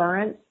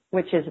transference,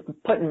 which is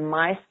putting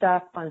my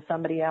stuff on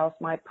somebody else,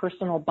 my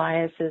personal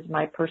biases,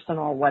 my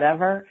personal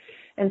whatever.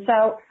 And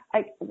so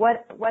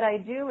what I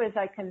do is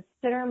I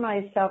consider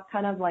myself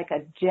kind of like a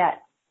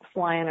jet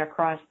flying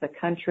across the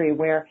country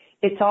where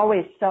it's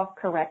always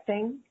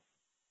self-correcting.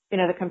 You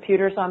know, the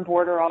computers on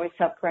board are always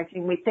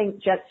self-correcting. We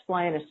think jets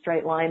fly in a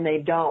straight line.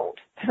 They don't.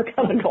 They're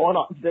kind of going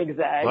on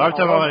zigzag. Well, every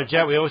time I'm on a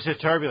jet, we always hit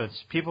turbulence.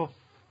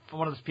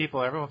 One of those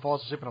people, everyone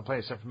falls asleep on a plane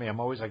except for me. I'm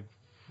always like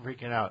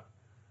freaking out.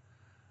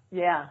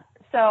 Yeah.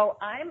 So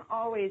I'm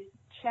always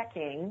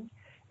checking,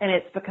 and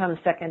it's become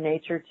second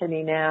nature to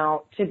me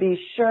now, to be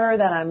sure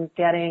that I'm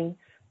getting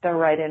the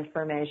right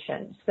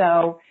information.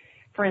 So,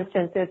 for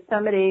instance, if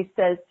somebody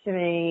says to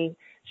me,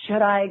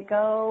 should I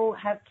go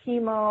have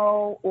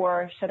chemo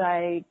or should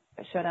I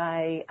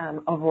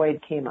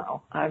avoid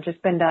chemo? I've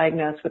just been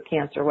diagnosed with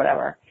cancer,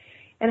 whatever.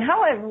 And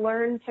how I've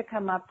learned to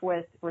come up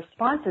with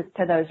responses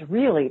to those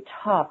really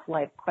tough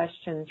life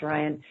questions,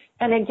 Ryan.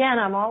 And again,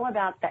 I'm all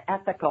about the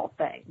ethical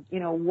thing.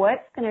 You know,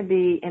 what's going to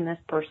be in this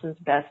person's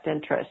best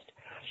interest?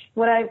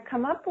 What I've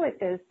come up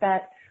with is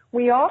that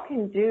we all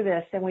can do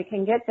this, and we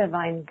can get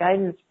divine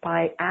guidance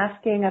by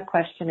asking a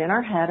question in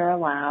our head or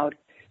aloud,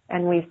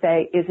 and we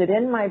say, is it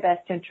in my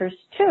best interest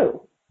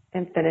to?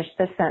 And finish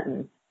the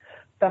sentence.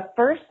 The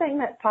first thing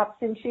that pops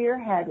into your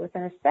head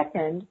within a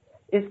second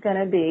is going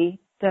to be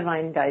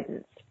divine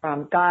guidance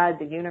from God,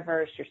 the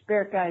universe, your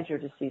spirit guides, your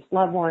deceased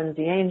loved ones,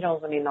 the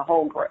angels, the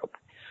whole group.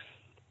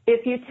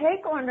 If you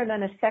take longer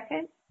than a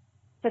second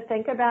to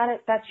think about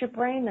it, that's your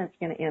brain that's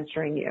going to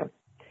answering you.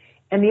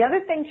 And the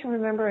other thing to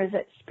remember is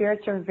that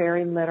spirits are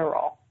very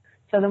literal.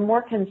 So the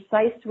more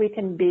concise we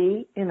can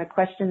be in the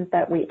questions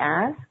that we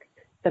ask,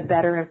 the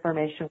better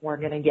information we're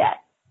going to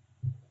get.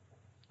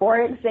 For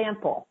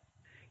example,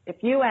 if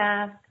you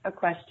ask a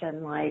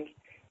question like,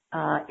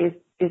 is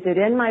it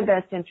in my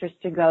best interest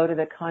to go to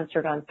the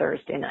concert on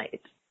Thursday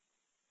night?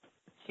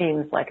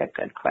 Seems like a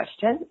good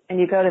question. And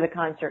you go to the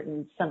concert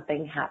and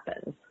something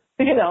happens,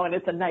 and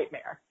it's a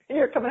nightmare.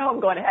 You're coming home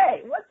going,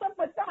 hey, what's up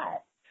with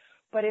that?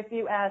 But if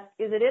you ask,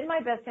 is it in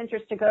my best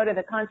interest to go to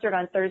the concert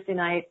on Thursday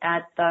night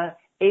at the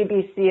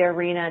ABC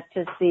Arena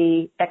to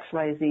see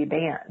XYZ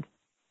band?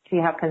 See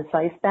how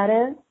concise that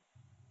is?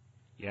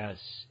 Yes.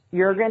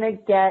 You're going to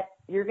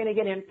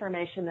get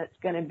information that's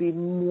going to be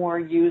more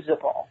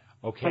usable.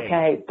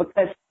 Okay.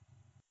 Because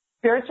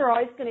spirits are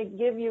always going to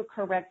give you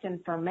correct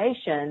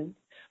information,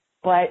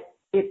 but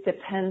it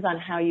depends on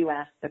how you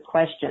ask the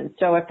question.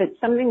 So if it's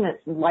something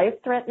that's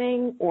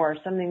life-threatening or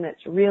something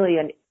that's really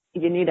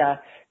you need a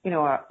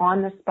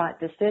on-the-spot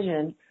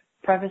decision,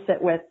 preface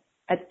it with,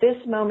 at this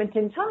moment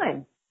in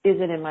time, is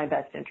it in my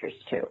best interest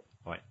to?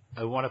 Right.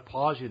 I want to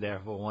pause you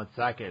there for 1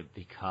 second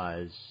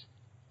because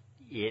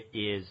it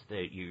is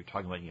that you're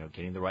talking about,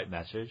 getting the right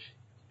message.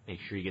 Make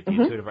sure you get the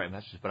intuitive right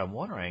message. But I'm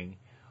wondering,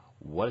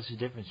 what is the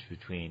difference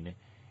between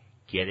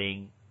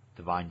getting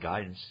divine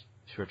guidance,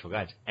 spiritual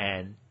guidance,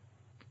 and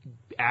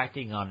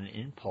acting on an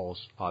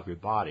impulse of your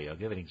body? I'll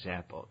give an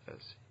example of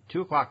this.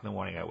 2 o'clock in the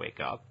morning, I wake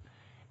up,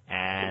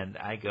 and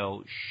I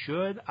go,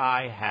 should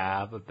I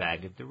have a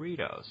bag of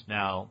Doritos?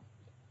 Now,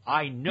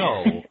 I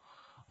know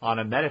on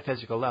a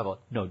metaphysical level,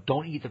 no,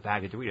 don't eat the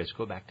bag of Doritos.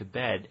 Go back to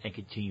bed and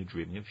continue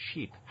dreaming of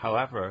sheep.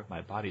 However, my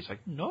body's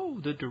like,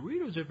 no, the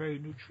Doritos are very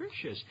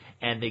nutritious.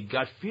 And the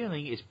gut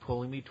feeling is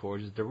pulling me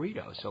towards the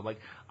Doritos. So,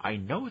 I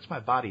know it's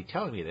my body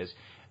telling me this,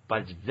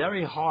 but it's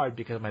very hard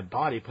because my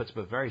body puts up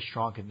a very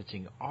strong,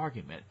 convincing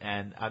argument.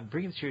 And I'm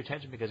bringing this to your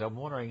attention because I'm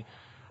wondering,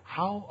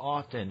 how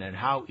often and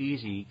how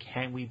easy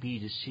can we be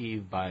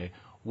deceived by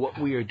what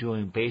we are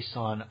doing based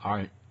on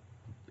our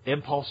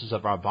impulses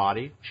of our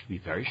body, which can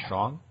be very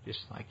strong, just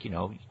like,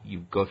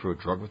 you go through a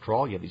drug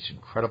withdrawal, you have these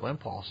incredible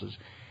impulses,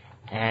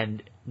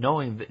 and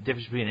knowing the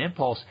difference between an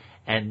impulse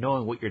and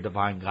knowing what your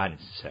divine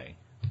guidance is saying.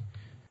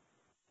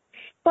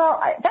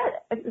 Well,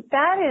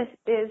 that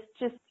is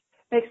just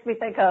makes me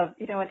think of,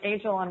 an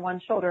angel on one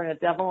shoulder and a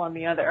devil on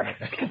the other.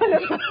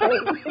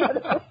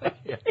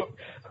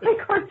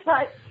 Like we're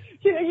taught,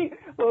 when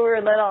we were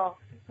little,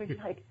 we'd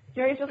like,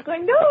 your angel's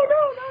going, no,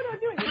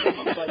 don't do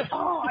it. And like,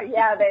 oh,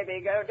 yeah,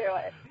 baby, go do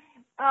it.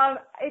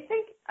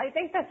 I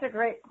think that's a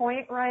great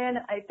point, Ryan.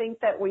 I think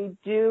that we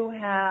do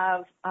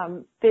have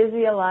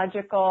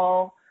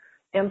physiological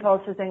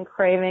impulses and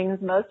cravings,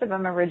 most of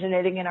them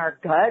originating in our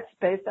guts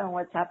based on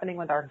what's happening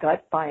with our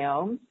gut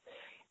biome.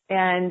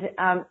 And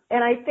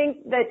I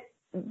think that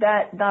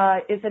the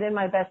is it in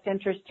my best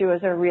interest to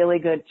is a really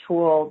good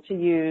tool to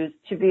use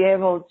to be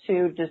able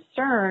to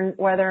discern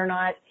whether or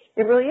not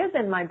it really is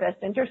in my best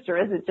interest,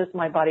 or is it just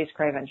my body's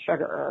craving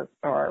sugar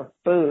or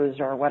booze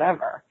or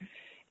whatever.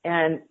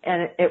 And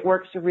it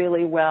works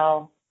really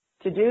well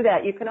to do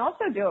that. You can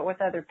also do it with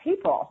other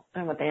people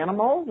and with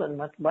animals and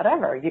with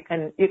whatever. You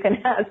can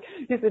ask,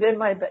 you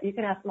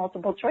can ask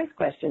multiple choice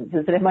questions.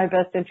 Is it in my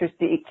best interest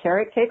to eat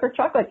carrot cake or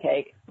chocolate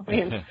cake? I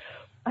mean,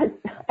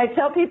 I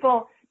tell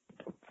people,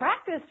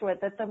 practice with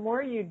it. The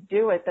more you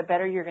do it, the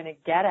better you're going to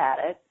get at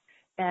it.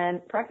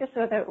 And practice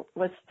with it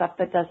with stuff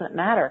that doesn't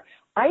matter.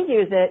 I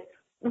use it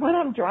when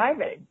I'm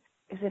driving.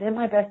 Is it in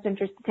my best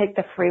interest to take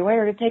the freeway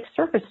or to take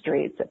surface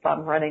streets if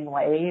I'm running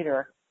late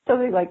or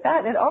something like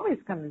that? It always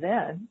comes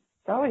in.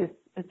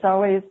 It's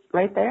always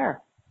right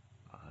there.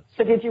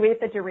 So did you eat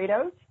the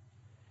Doritos?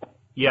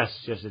 Yes,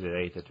 I did. I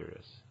ate the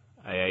Doritos.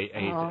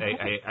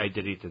 I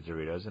did eat the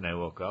Doritos, and I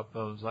woke up. I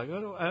was like,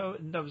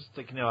 I was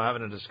thinking,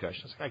 having a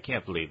discussion. I was like, I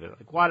can't believe it.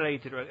 Like, why did I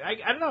eat the Doritos?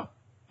 I don't know.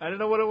 I don't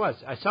know what it was.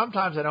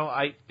 Sometimes I don't.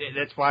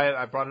 That's why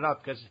I brought it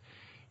up, because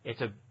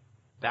it's a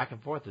back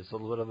and forth. It's a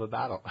little bit of a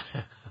battle.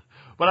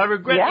 But I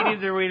regret eating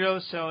the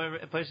Doritos. So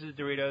in place of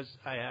the Doritos,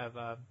 I have,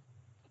 I'm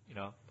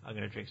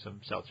going to drink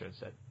some seltzer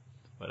instead.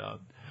 But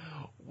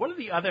what are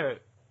the other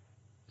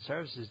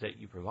services that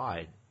you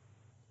provide,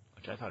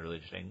 which I thought really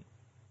interesting?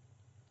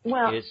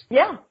 Well, is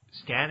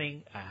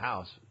scanning a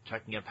house,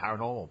 checking out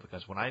paranormal.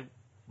 Because when I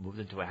moved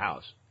into a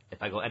house,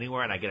 if I go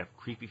anywhere and I get a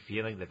creepy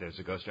feeling that there's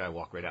a ghost there, I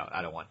walk right out.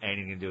 I don't want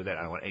anything to do with that.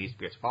 I don't want any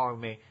spirits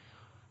following me.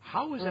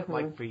 How is that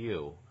like for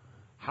you?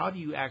 How do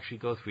you actually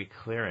go through a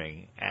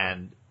clearing?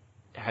 And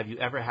have you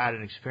ever had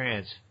an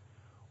experience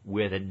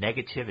where the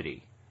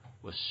negativity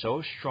was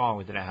so strong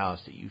within a house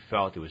that you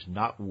felt it was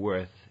not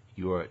worth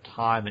your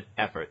time and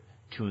effort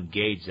to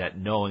engage that,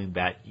 knowing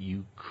that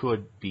you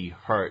could be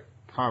hurt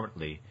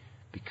permanently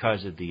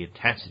because of the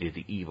intensity of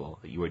the evil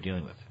that you were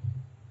dealing with?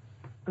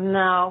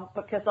 No,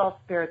 because all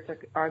spirits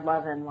are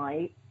love and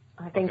light.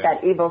 I think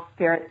that evil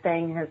spirit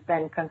thing has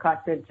been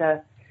concocted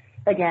to,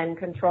 again,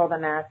 control the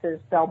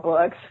masses, sell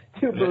books,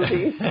 do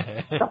movies,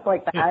 stuff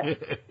like that.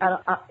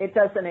 It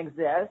doesn't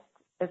exist.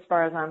 as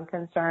far as I'm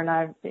concerned.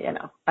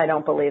 I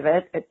don't believe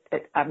it.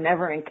 I've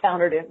never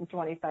encountered it in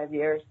 25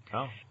 years.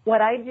 Oh.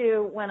 What I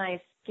do when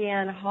I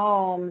scan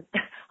homes,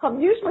 I'm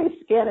usually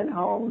scanning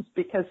homes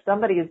because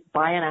somebody is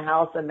buying a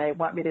house and they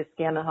want me to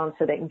scan the home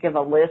so they can give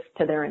a list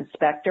to their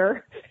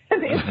inspector.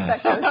 And the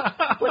inspector's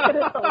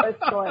looking at the list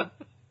going,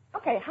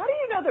 okay, how do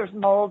you know there's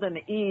mold in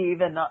the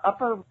eave in the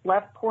upper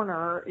left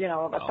corner,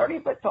 of a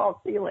 30-foot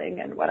tall ceiling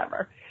and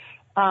whatever?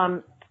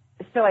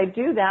 So I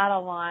do that a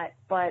lot,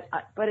 but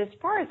as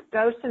far as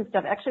ghosts and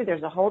stuff, actually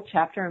there's a whole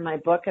chapter in my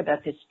book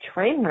about this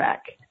train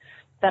wreck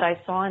that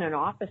I saw in an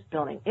office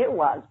building. It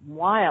was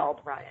wild,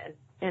 Ryan,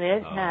 and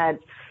it had,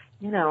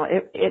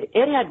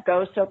 it had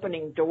ghosts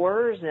opening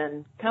doors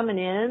and coming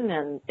in,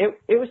 and it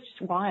was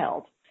just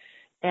wild.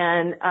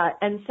 And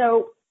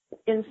so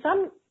in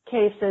some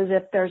cases,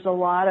 if there's a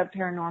lot of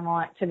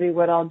paranormal activity,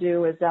 what I'll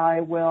do is I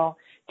will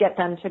get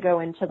them to go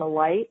into the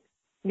light.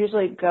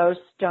 Usually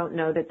ghosts don't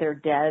know that they're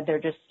dead.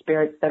 They're just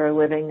spirits that are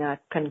living a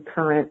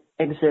concurrent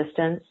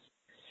existence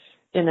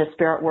in the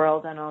spirit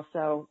world and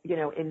also,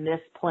 in this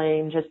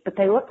plane, but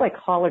they look like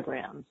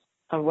holograms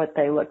of what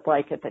they looked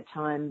like at the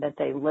time that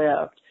they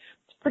lived.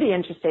 It's pretty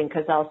interesting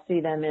because I'll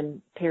see them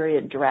in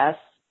period dress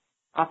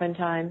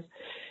oftentimes.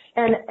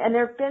 And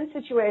there have been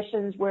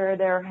situations where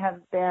there have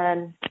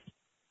been,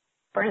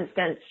 for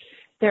instance,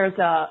 there's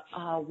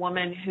a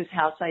woman whose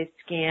house I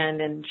scanned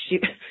and she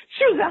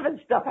was having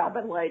stuff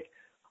happen like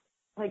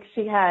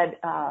she had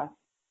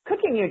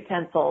cooking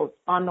utensils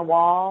on the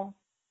wall,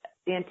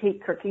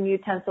 antique cooking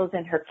utensils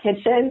in her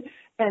kitchen,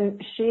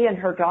 and she and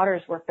her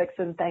daughters were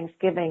fixing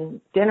Thanksgiving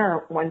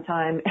dinner one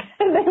time,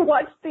 and they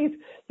watched these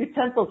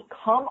utensils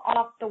come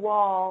off the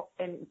wall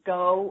and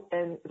go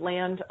and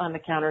land on the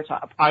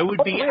countertop. I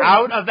would be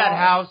out of that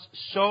house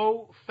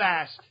so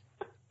fast.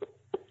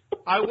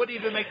 I wouldn't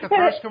even make the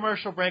first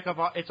commercial break of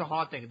It's a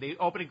Haunting. The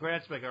opening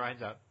credits make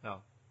Ryan's out. No,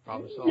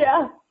 problem solved.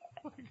 Yeah.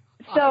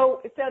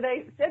 So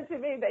they said to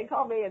me, they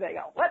called me and they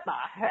go, what the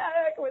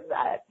heck was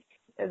that?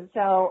 And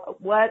so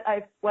what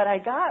I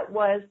got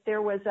was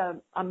there was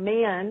a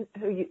man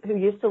who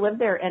used to live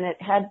there, and it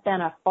had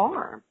been a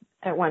farm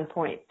at one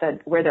point.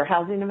 Where their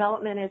housing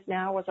development is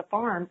now was a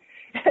farm.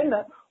 And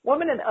the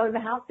woman that owned the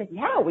house said,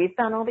 yeah, we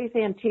found all these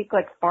antique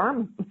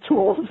farm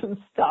tools and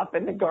stuff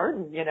in the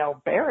garden,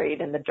 buried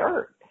in the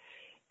dirt.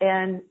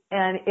 And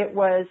it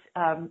was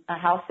a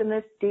house in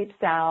the deep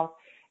south.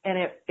 And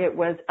it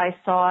was, I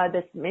saw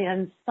this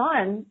man's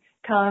son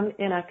come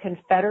in a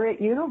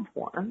Confederate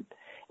uniform,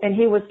 and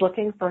he was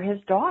looking for his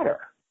daughter.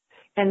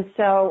 And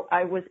so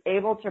I was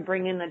able to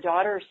bring in the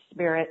daughter's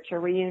spirit to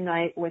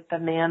reunite with the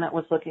man that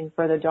was looking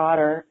for the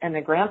daughter and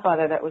the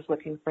grandfather that was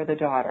looking for the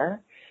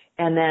daughter.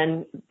 And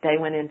then they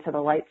went into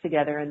the light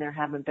together, and there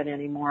haven't been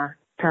any more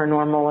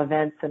paranormal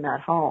events in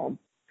that home.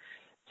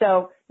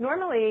 So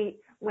normally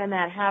when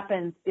that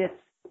happens, it's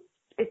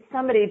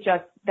somebody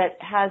just that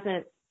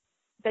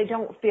they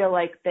don't feel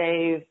like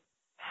they've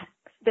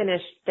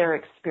finished their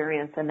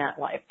experience in that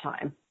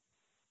lifetime.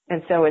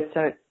 And so it's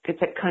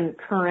a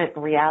concurrent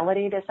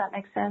reality. Does that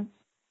make sense?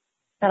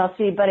 That I'll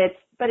see. But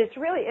it's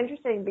really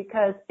interesting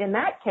because in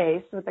that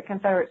case with the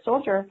Confederate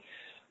soldier,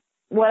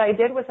 what I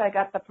did was I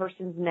got the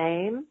person's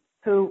name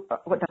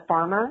with the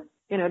farmer,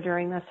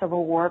 during the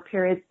Civil War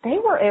period. They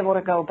were able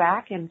to go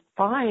back and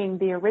find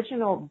the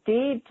original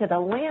deed to the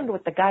land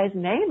with the guy's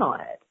name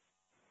on it.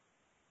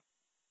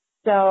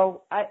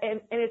 So,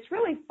 and it's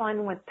really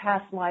fun with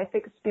past life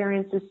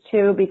experiences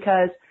too,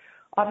 because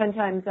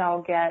oftentimes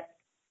I'll get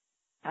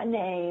a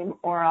name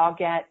or I'll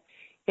get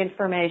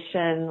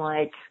information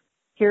like,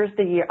 here's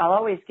the year. I'll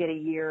always get a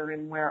year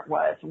and where it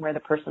was and where the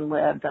person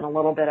lived and a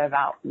little bit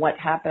about what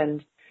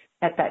happened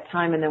at that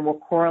time, and then we'll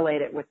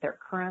correlate it with their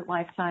current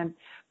lifetime.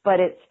 But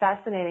it's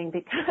fascinating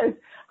because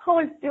I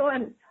was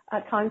doing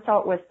a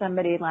consult with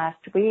somebody last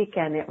week,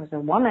 and it was a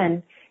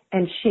woman,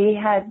 and she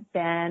had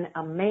been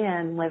a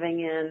man living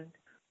in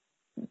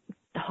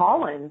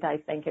Holland, I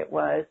think it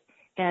was,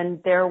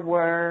 and there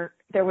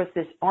was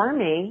this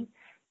army,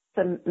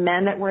 some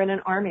men that were in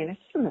an army, and this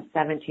is in the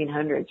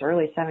 1700s,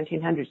 early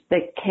 1700s,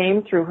 that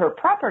came through her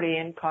property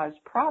and caused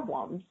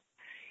problems.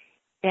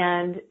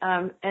 And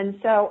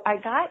so I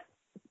got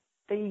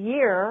the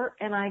year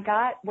and I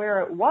got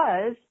where it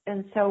was,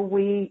 and so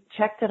we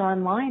checked it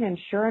online, and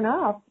sure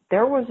enough,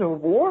 there was a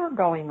war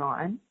going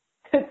on.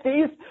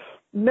 These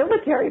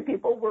military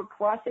people were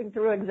crossing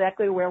through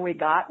exactly where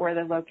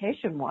the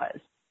location was.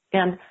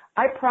 And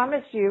I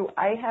promise you,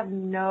 I have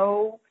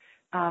no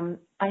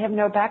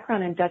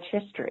background in Dutch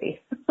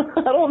history.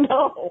 I don't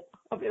know.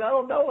 I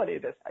don't know any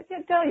of this. I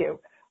can't tell you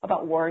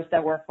about wars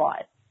that were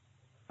fought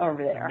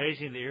over there.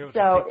 Amazing that you're able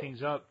to pick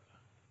things up.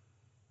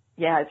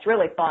 Yeah, it's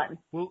really fun.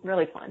 Well,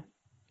 really fun.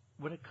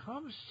 When it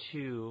comes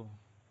to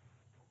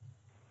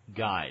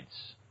guides,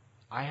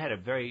 I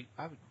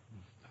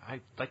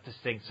like to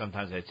think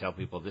sometimes I tell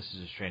people this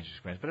is a strange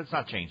experience, but it's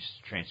not strange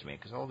to me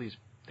because all these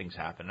things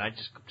happen. And I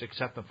just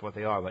accept them for what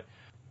they are. But,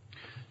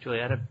 Julie,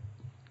 I had a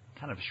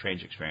kind of a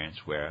strange experience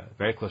where a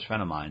very close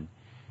friend of mine,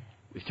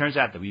 it turns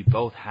out that we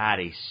both had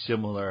a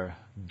similar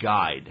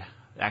guide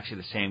actually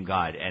the same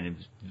guide, and it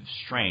was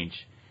strange.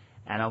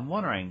 And I'm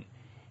wondering,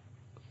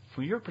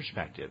 from your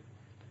perspective,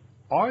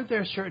 are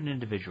there certain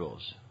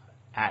individuals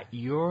at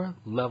your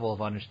level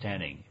of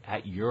understanding,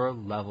 at your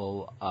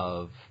level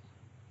of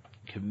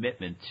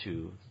commitment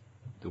to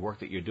the work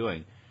that you're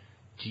doing,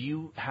 do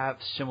you have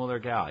similar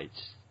guides?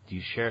 Do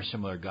you share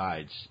similar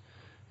guides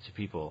to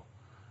people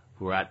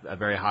who are at a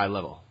very high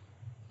level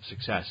of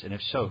success? And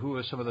if so, who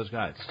are some of those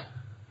guides?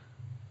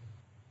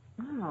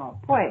 Oh,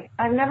 boy,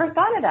 I've never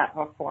thought of that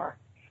before.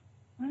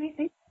 Let me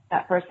think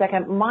about that for a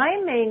second.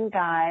 My main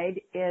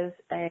guide is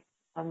a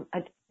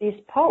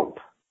deceased pope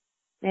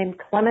named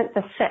Clement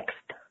the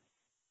Sixth.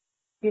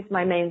 He's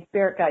my main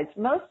spirit guide.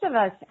 Most of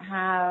us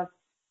have,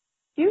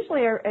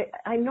 usually,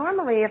 I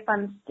normally, if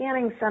I'm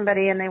scanning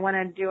somebody and they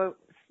want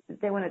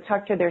to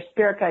talk to their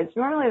spirit guides,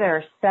 normally there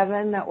are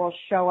 7 that will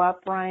show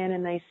up, Ryan,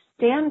 and they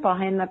stand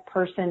behind the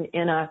person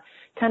in a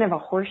kind of a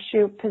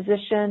horseshoe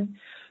position.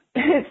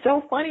 It's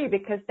so funny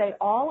because they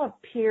all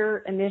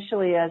appear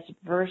initially as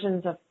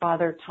versions of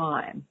Father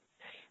Time,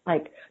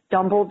 like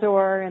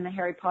Dumbledore in the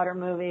Harry Potter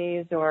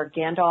movies or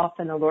Gandalf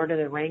in the Lord of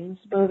the Rings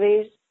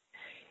movies.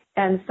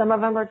 And some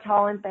of them are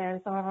tall and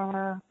thin, some of them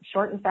are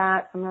short and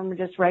fat, some of them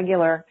are just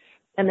regular.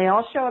 And they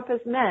all show up as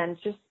men,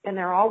 and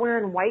they're all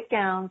wearing white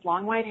gowns,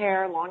 long white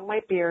hair, long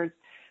white beards.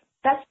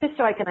 That's just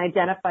so I can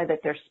identify that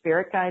they're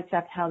spirit guides.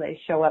 That's how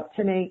they show up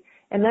to me.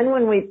 And then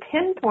when we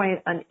pinpoint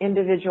on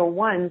individual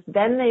ones,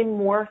 then they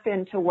morph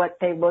into what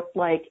they look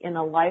like in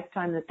a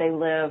lifetime that they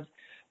lived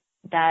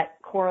that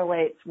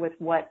correlates with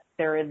what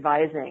they're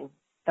advising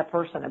the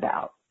person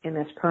about in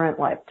this current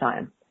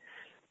lifetime.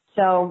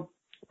 So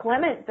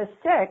Clement the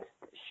Sixth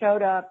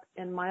showed up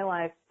in my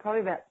life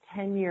probably about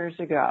 10 years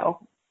ago.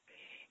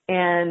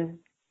 And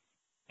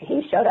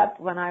he showed up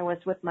when I was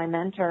with my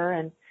mentor,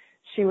 and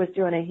she was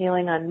doing a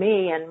healing on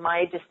me, and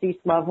my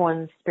deceased loved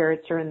ones'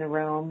 spirits are in the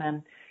room,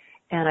 and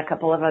a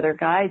couple of other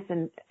guides.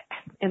 And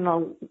in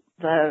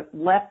the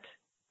left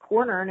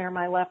corner near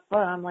my left foot,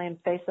 I'm laying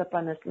face up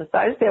on this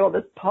massage table,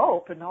 this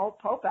Pope, an old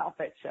Pope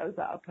outfit shows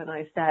up. And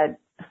I said,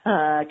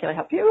 can I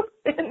help you?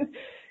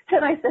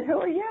 And I said, who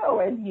are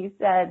you? And he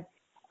said,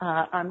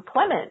 I'm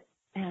Clement.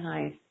 And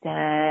I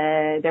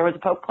said, there was a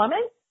Pope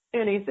Clement?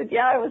 And he said,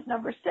 yeah, I was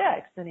number 6.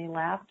 And he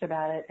laughed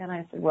about it. And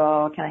I said,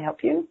 well, can I help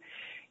you?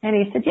 And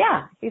he said,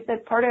 yeah. He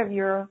said, part of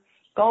your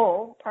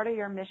goal, part of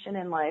your mission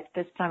in life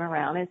this time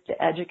around is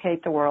to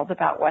educate the world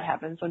about what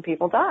happens when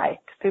people die.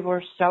 Because people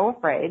are so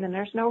afraid, and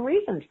there's no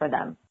reason for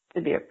them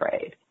to be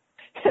afraid.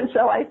 And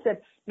so I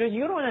said, no,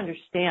 you don't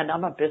understand.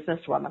 I'm a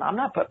businesswoman. I'm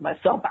not putting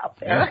myself out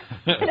there.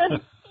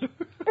 and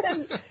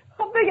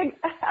I'm thinking,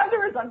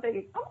 afterwards I'm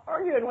thinking, I'm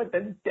arguing with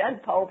this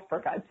dead Pope,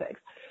 for God's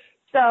sakes.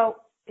 So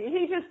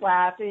he just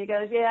laughed, and he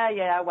goes,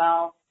 yeah,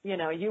 well,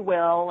 you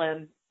will,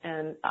 and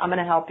I'm going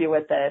to help you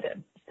with it.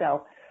 And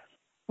so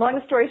long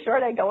story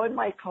short, I go in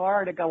my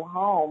car to go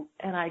home,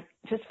 and I,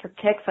 just for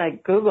kicks, I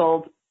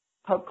Googled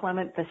Pope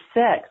Clement the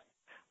Sixth.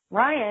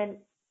 Ryan,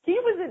 he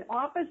was in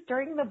office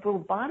during the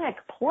bubonic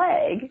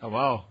plague. Oh,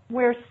 wow.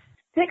 Where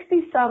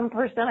 60-some%,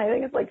 I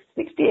think it's like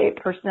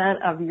 68%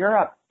 of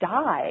Europe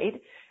died.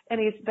 And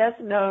he's best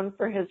known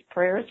for his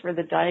prayers for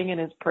the dying and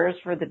his prayers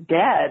for the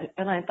dead.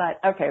 And I thought,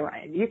 okay,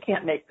 Ryan, you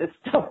can't make this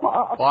stuff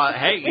up. Well,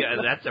 hey,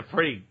 that's a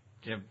pretty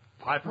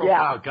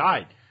high-profile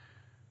guide.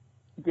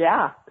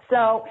 Yeah.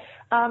 So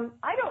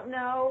I don't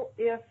know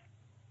if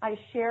I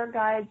share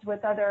guides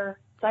with other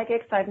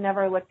psychics. I've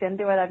never looked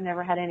into it. I've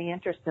never had any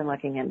interest in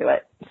looking into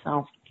it.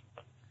 So.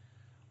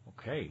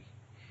 Okay.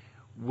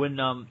 When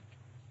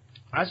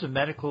as a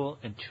medical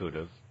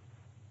intuitive,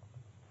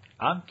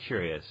 I'm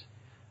curious.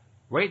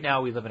 Right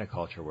now, we live in a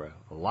culture where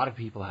a lot of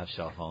people have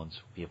cell phones.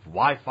 We have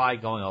Wi-Fi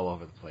going all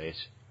over the place.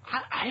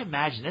 I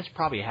imagine that's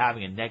probably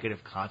having a negative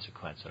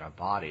consequence on our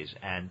bodies.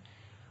 And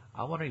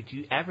I'm wondering, do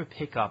you ever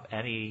pick up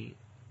any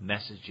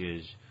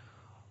messages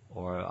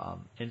or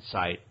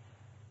insight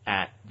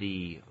at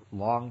the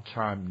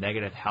long-term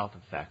negative health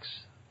effects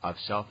of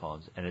cell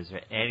phones? And is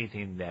there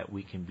anything that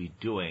we can be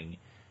doing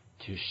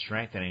to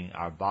strengthening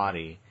our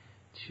body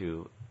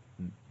to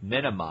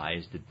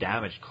minimize the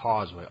damage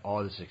caused by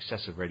all this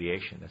excessive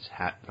radiation that's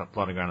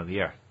floating around in the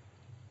air?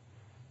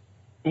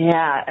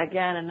 Yeah,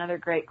 again, another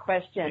great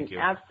question. Thank you.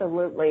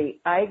 Absolutely.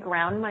 I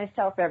ground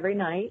myself every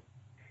night.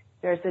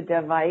 There's a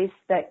device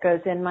that goes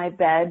in my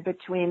bed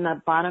between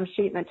the bottom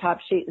sheet and the top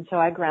sheet, and so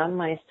I ground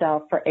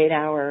myself for 8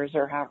 hours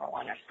or however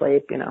long I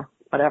sleep,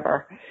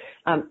 whatever,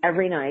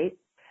 every night.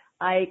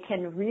 I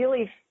can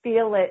really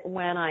feel it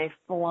when I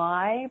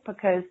fly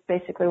because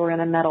basically we're in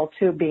a metal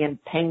tube being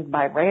pinged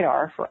by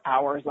radar for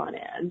hours on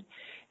end.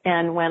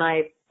 And when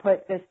I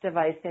put this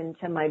device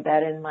into my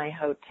bed in my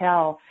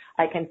hotel,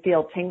 I can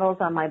feel tingles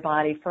on my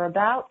body for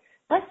about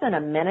less than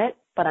a minute,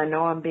 but I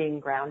know I'm being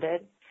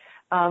grounded.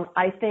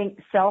 I think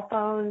cell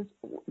phones,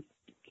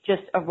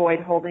 just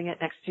avoid holding it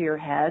next to your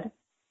head.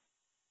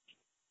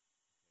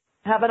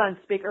 Have it on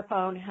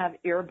speakerphone, have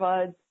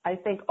earbuds. I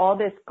think all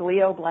this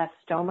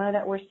glioblastoma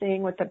that we're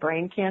seeing with the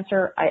brain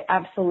cancer, I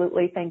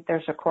absolutely think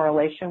there's a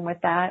correlation with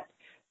that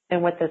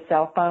and with the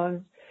cell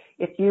phones.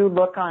 if you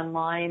look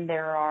online,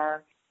 there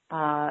are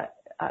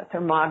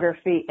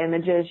thermography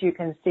images you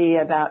can see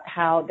about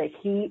how the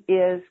heat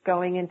is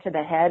going into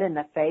the head and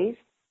the face.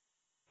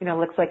 You know, it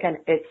looks like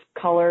it's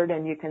colored,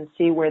 and you can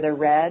see where the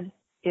red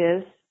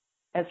is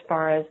as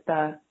far as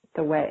the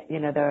way, you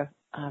know, the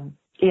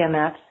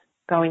EMFs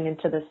going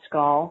into the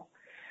skull.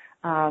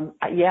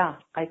 Yeah,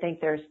 I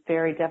think there's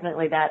very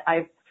definitely that.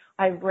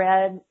 I've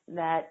read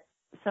that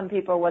some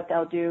people, what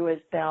they'll do is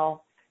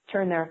they'll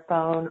turn their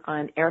phone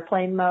on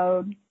airplane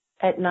mode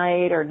at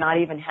night, or not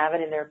even have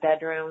it in their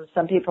bedroom.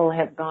 Some people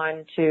have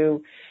gone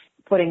to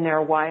putting their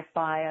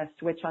Wi-Fi, a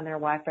switch on their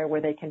Wi-Fi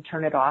where they can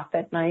turn it off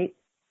at night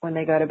when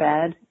they go to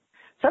bed.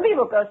 Some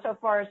people go so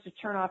far as to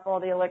turn off all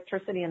the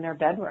electricity in their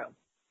bedroom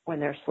when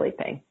they're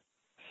sleeping.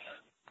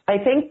 I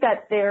think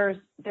that there's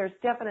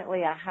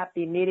definitely a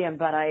happy medium,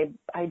 but I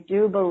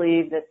do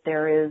believe that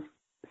there is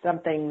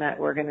something that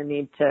we're going to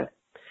need to,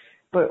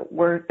 but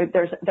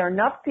there are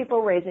enough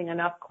people raising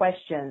enough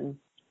questions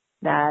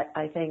that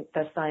I think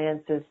the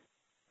science is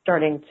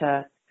starting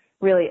to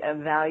really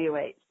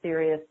evaluate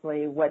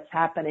seriously what's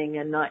happening,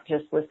 and not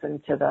just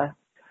listen to the,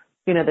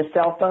 you know, the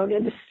cell phone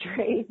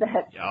industry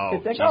that is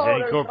like, there's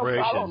no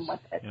problem with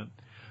it.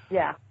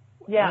 Yeah.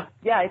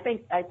 I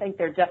think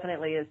there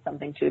definitely is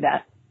something to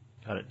that.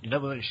 Got it.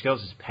 Another one of your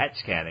skills is pet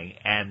scanning,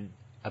 and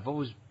I've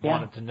always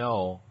wanted to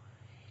know,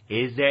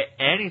 is there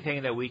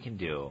anything that we can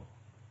do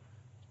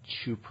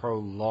to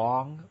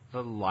prolong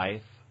the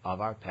life of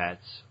our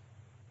pets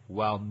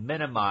while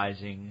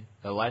minimizing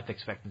the life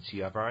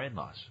expectancy of our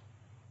in-laws?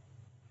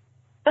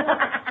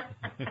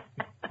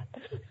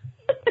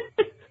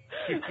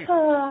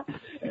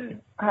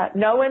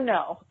 No and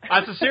no.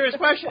 That's a serious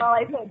question. Well,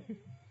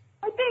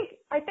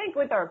 I think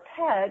with our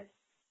pets,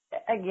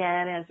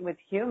 again, as with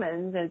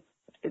humans,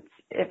 it's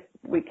if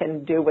we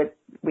can do what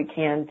we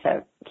can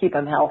to keep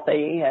them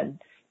healthy and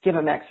give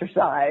them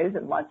exercise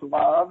and lots of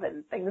love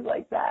and things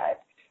like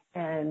that.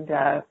 And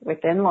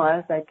with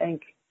in-laws, I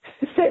think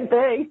same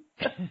thing.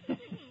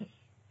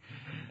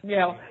 You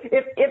know,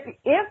 if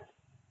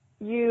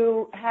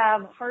you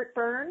have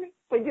heartburn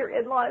when your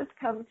in-laws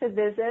come to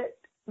visit,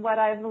 what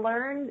I've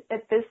learned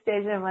at this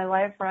stage in my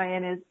life,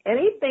 Ryan, is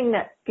anything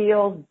that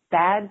feels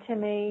bad to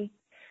me,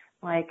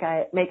 like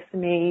it makes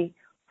me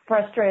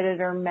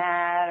frustrated or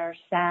mad or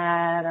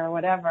sad or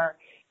whatever,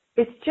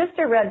 it's just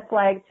a red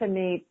flag to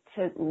me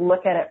to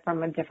look at it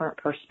from a different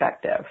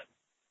perspective.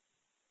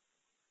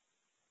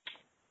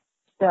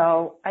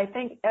 So I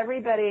think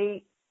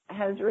everybody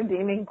has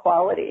redeeming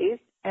qualities.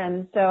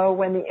 And so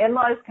when the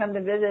in-laws come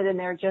to visit and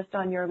they're just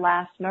on your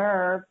last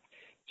nerve,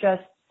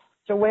 just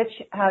switch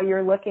how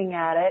you're looking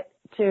at it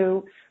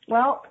to,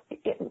 well,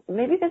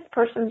 maybe this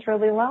person's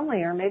really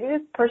lonely, or maybe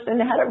this person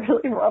had a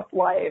really rough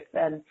life.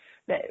 And,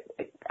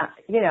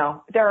 you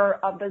know, there are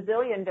a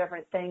bazillion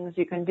different things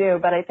you can do,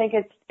 but I think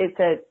it's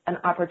an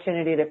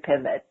opportunity to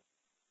pivot.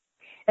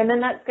 And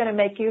then that's going to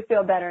make you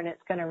feel better, and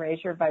it's going to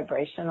raise your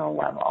vibrational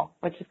level,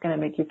 which is going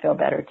to make you feel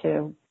better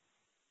too.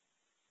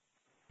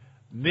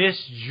 Miss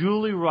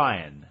Julie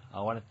Ryan,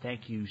 I want to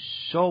thank you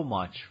so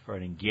much for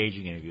an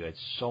engaging interview. It's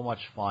so much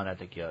fun. I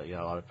think you had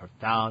a lot of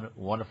profound,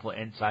 wonderful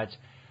insights.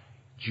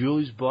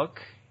 Julie's book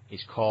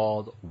is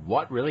called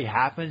What Really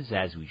Happens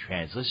as We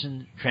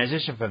Transition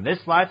from This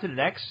Life to the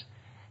Next,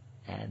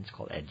 and it's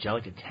called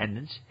Angelic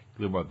Attendants. You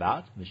can learn more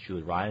about Miss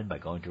Julie Ryan by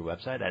going to her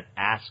website at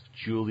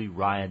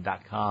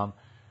AskJulieRyan.com.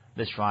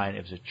 Miss Ryan,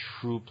 it was a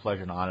true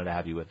pleasure and honor to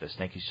have you with us.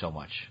 Thank you so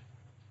much.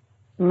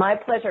 My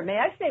pleasure. May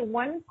I say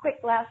one quick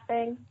last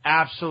thing?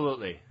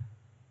 Absolutely.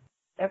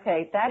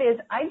 Okay, that is,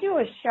 I do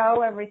a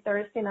show every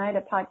Thursday night,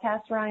 a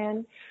podcast,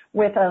 Ryan,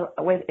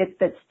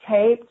 that's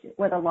taped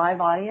with a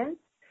live audience,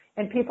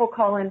 and people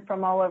call in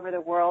from all over the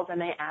world, and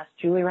they ask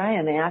Julie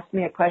Ryan. They ask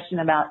me a question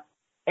about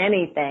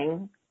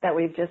anything that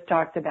we've just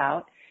talked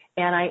about,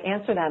 and I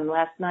answer them.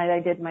 Last night I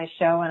did my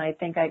show, and I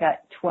think I got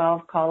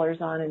 12 callers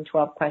on and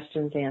 12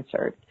 questions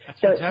answered. That's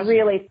so fantastic. It's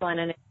really fun,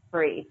 and it's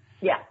free.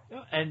 Yeah.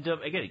 And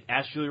again,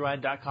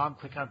 AskJulieRyan.com,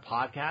 click on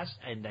podcast,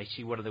 and I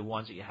see what are the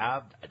ones that you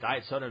have.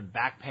 Diet soda,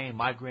 back pain,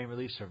 migraine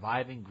relief,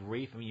 surviving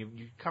grief. I mean,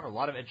 you cover a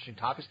lot of interesting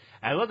topics.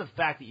 And I love the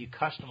fact that you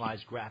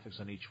customize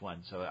graphics on each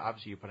one. So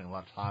obviously you're putting a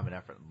lot of time and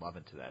effort and love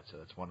into that. So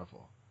that's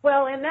wonderful.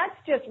 Well, and that's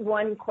just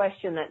one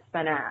question that's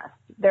been asked.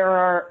 There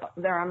are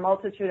a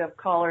multitude of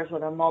callers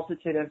with a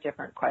multitude of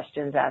different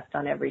questions asked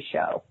on every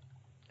show.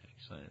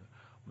 Excellent.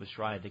 Ms.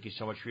 Ryan, thank you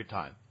so much for your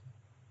time.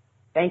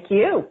 Thank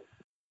you.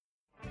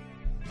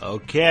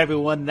 Okay,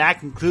 everyone, that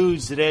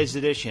concludes today's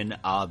edition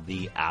of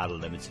the Outer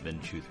Limits of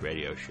Inner Truth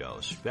radio show.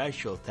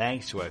 Special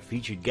thanks to our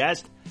featured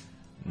guest,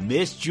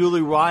 Miss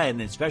Julie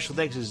Ryan, and special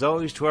thanks, as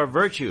always, to our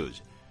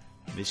virtues,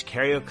 Miss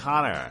Carrie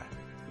O'Connor,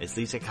 Miss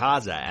Lisa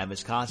Kaza, and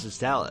Miss Constance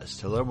Dallas.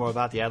 To learn more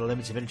about the Outer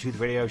Limits of Inner Truth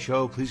radio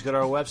show, please go to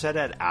our website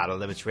at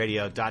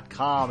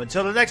outerlimitsradio.com.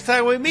 Until the next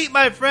time we meet,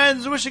 my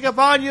friends, wishing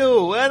upon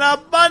you an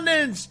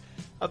abundance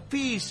of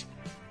peace,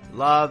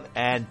 love,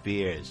 and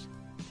beers.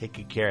 Take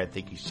good care, and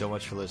thank you so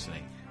much for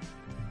listening.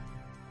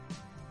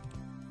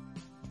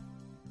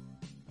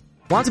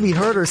 Want to be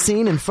heard or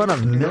seen in front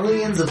of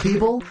millions of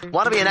people?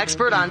 Want to be an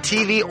expert on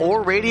TV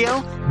or radio?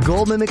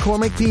 Goldman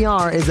McCormick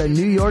PR is a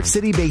New York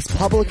City-based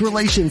public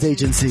relations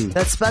agency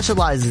that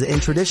specializes in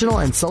traditional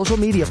and social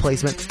media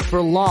placement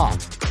for law,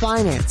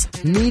 finance,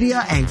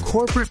 media, and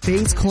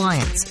corporate-based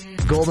clients.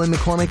 Goldman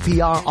McCormick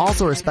PR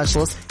also are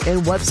specialists in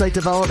website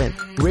development,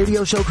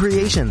 radio show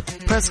creation,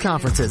 press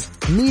conferences,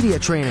 media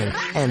training,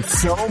 and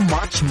so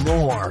much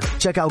more.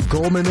 Check out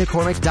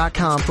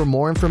GoldmanMcCormick.com for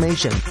more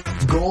information.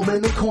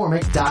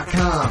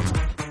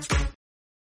 GoldmanMcCormick.com.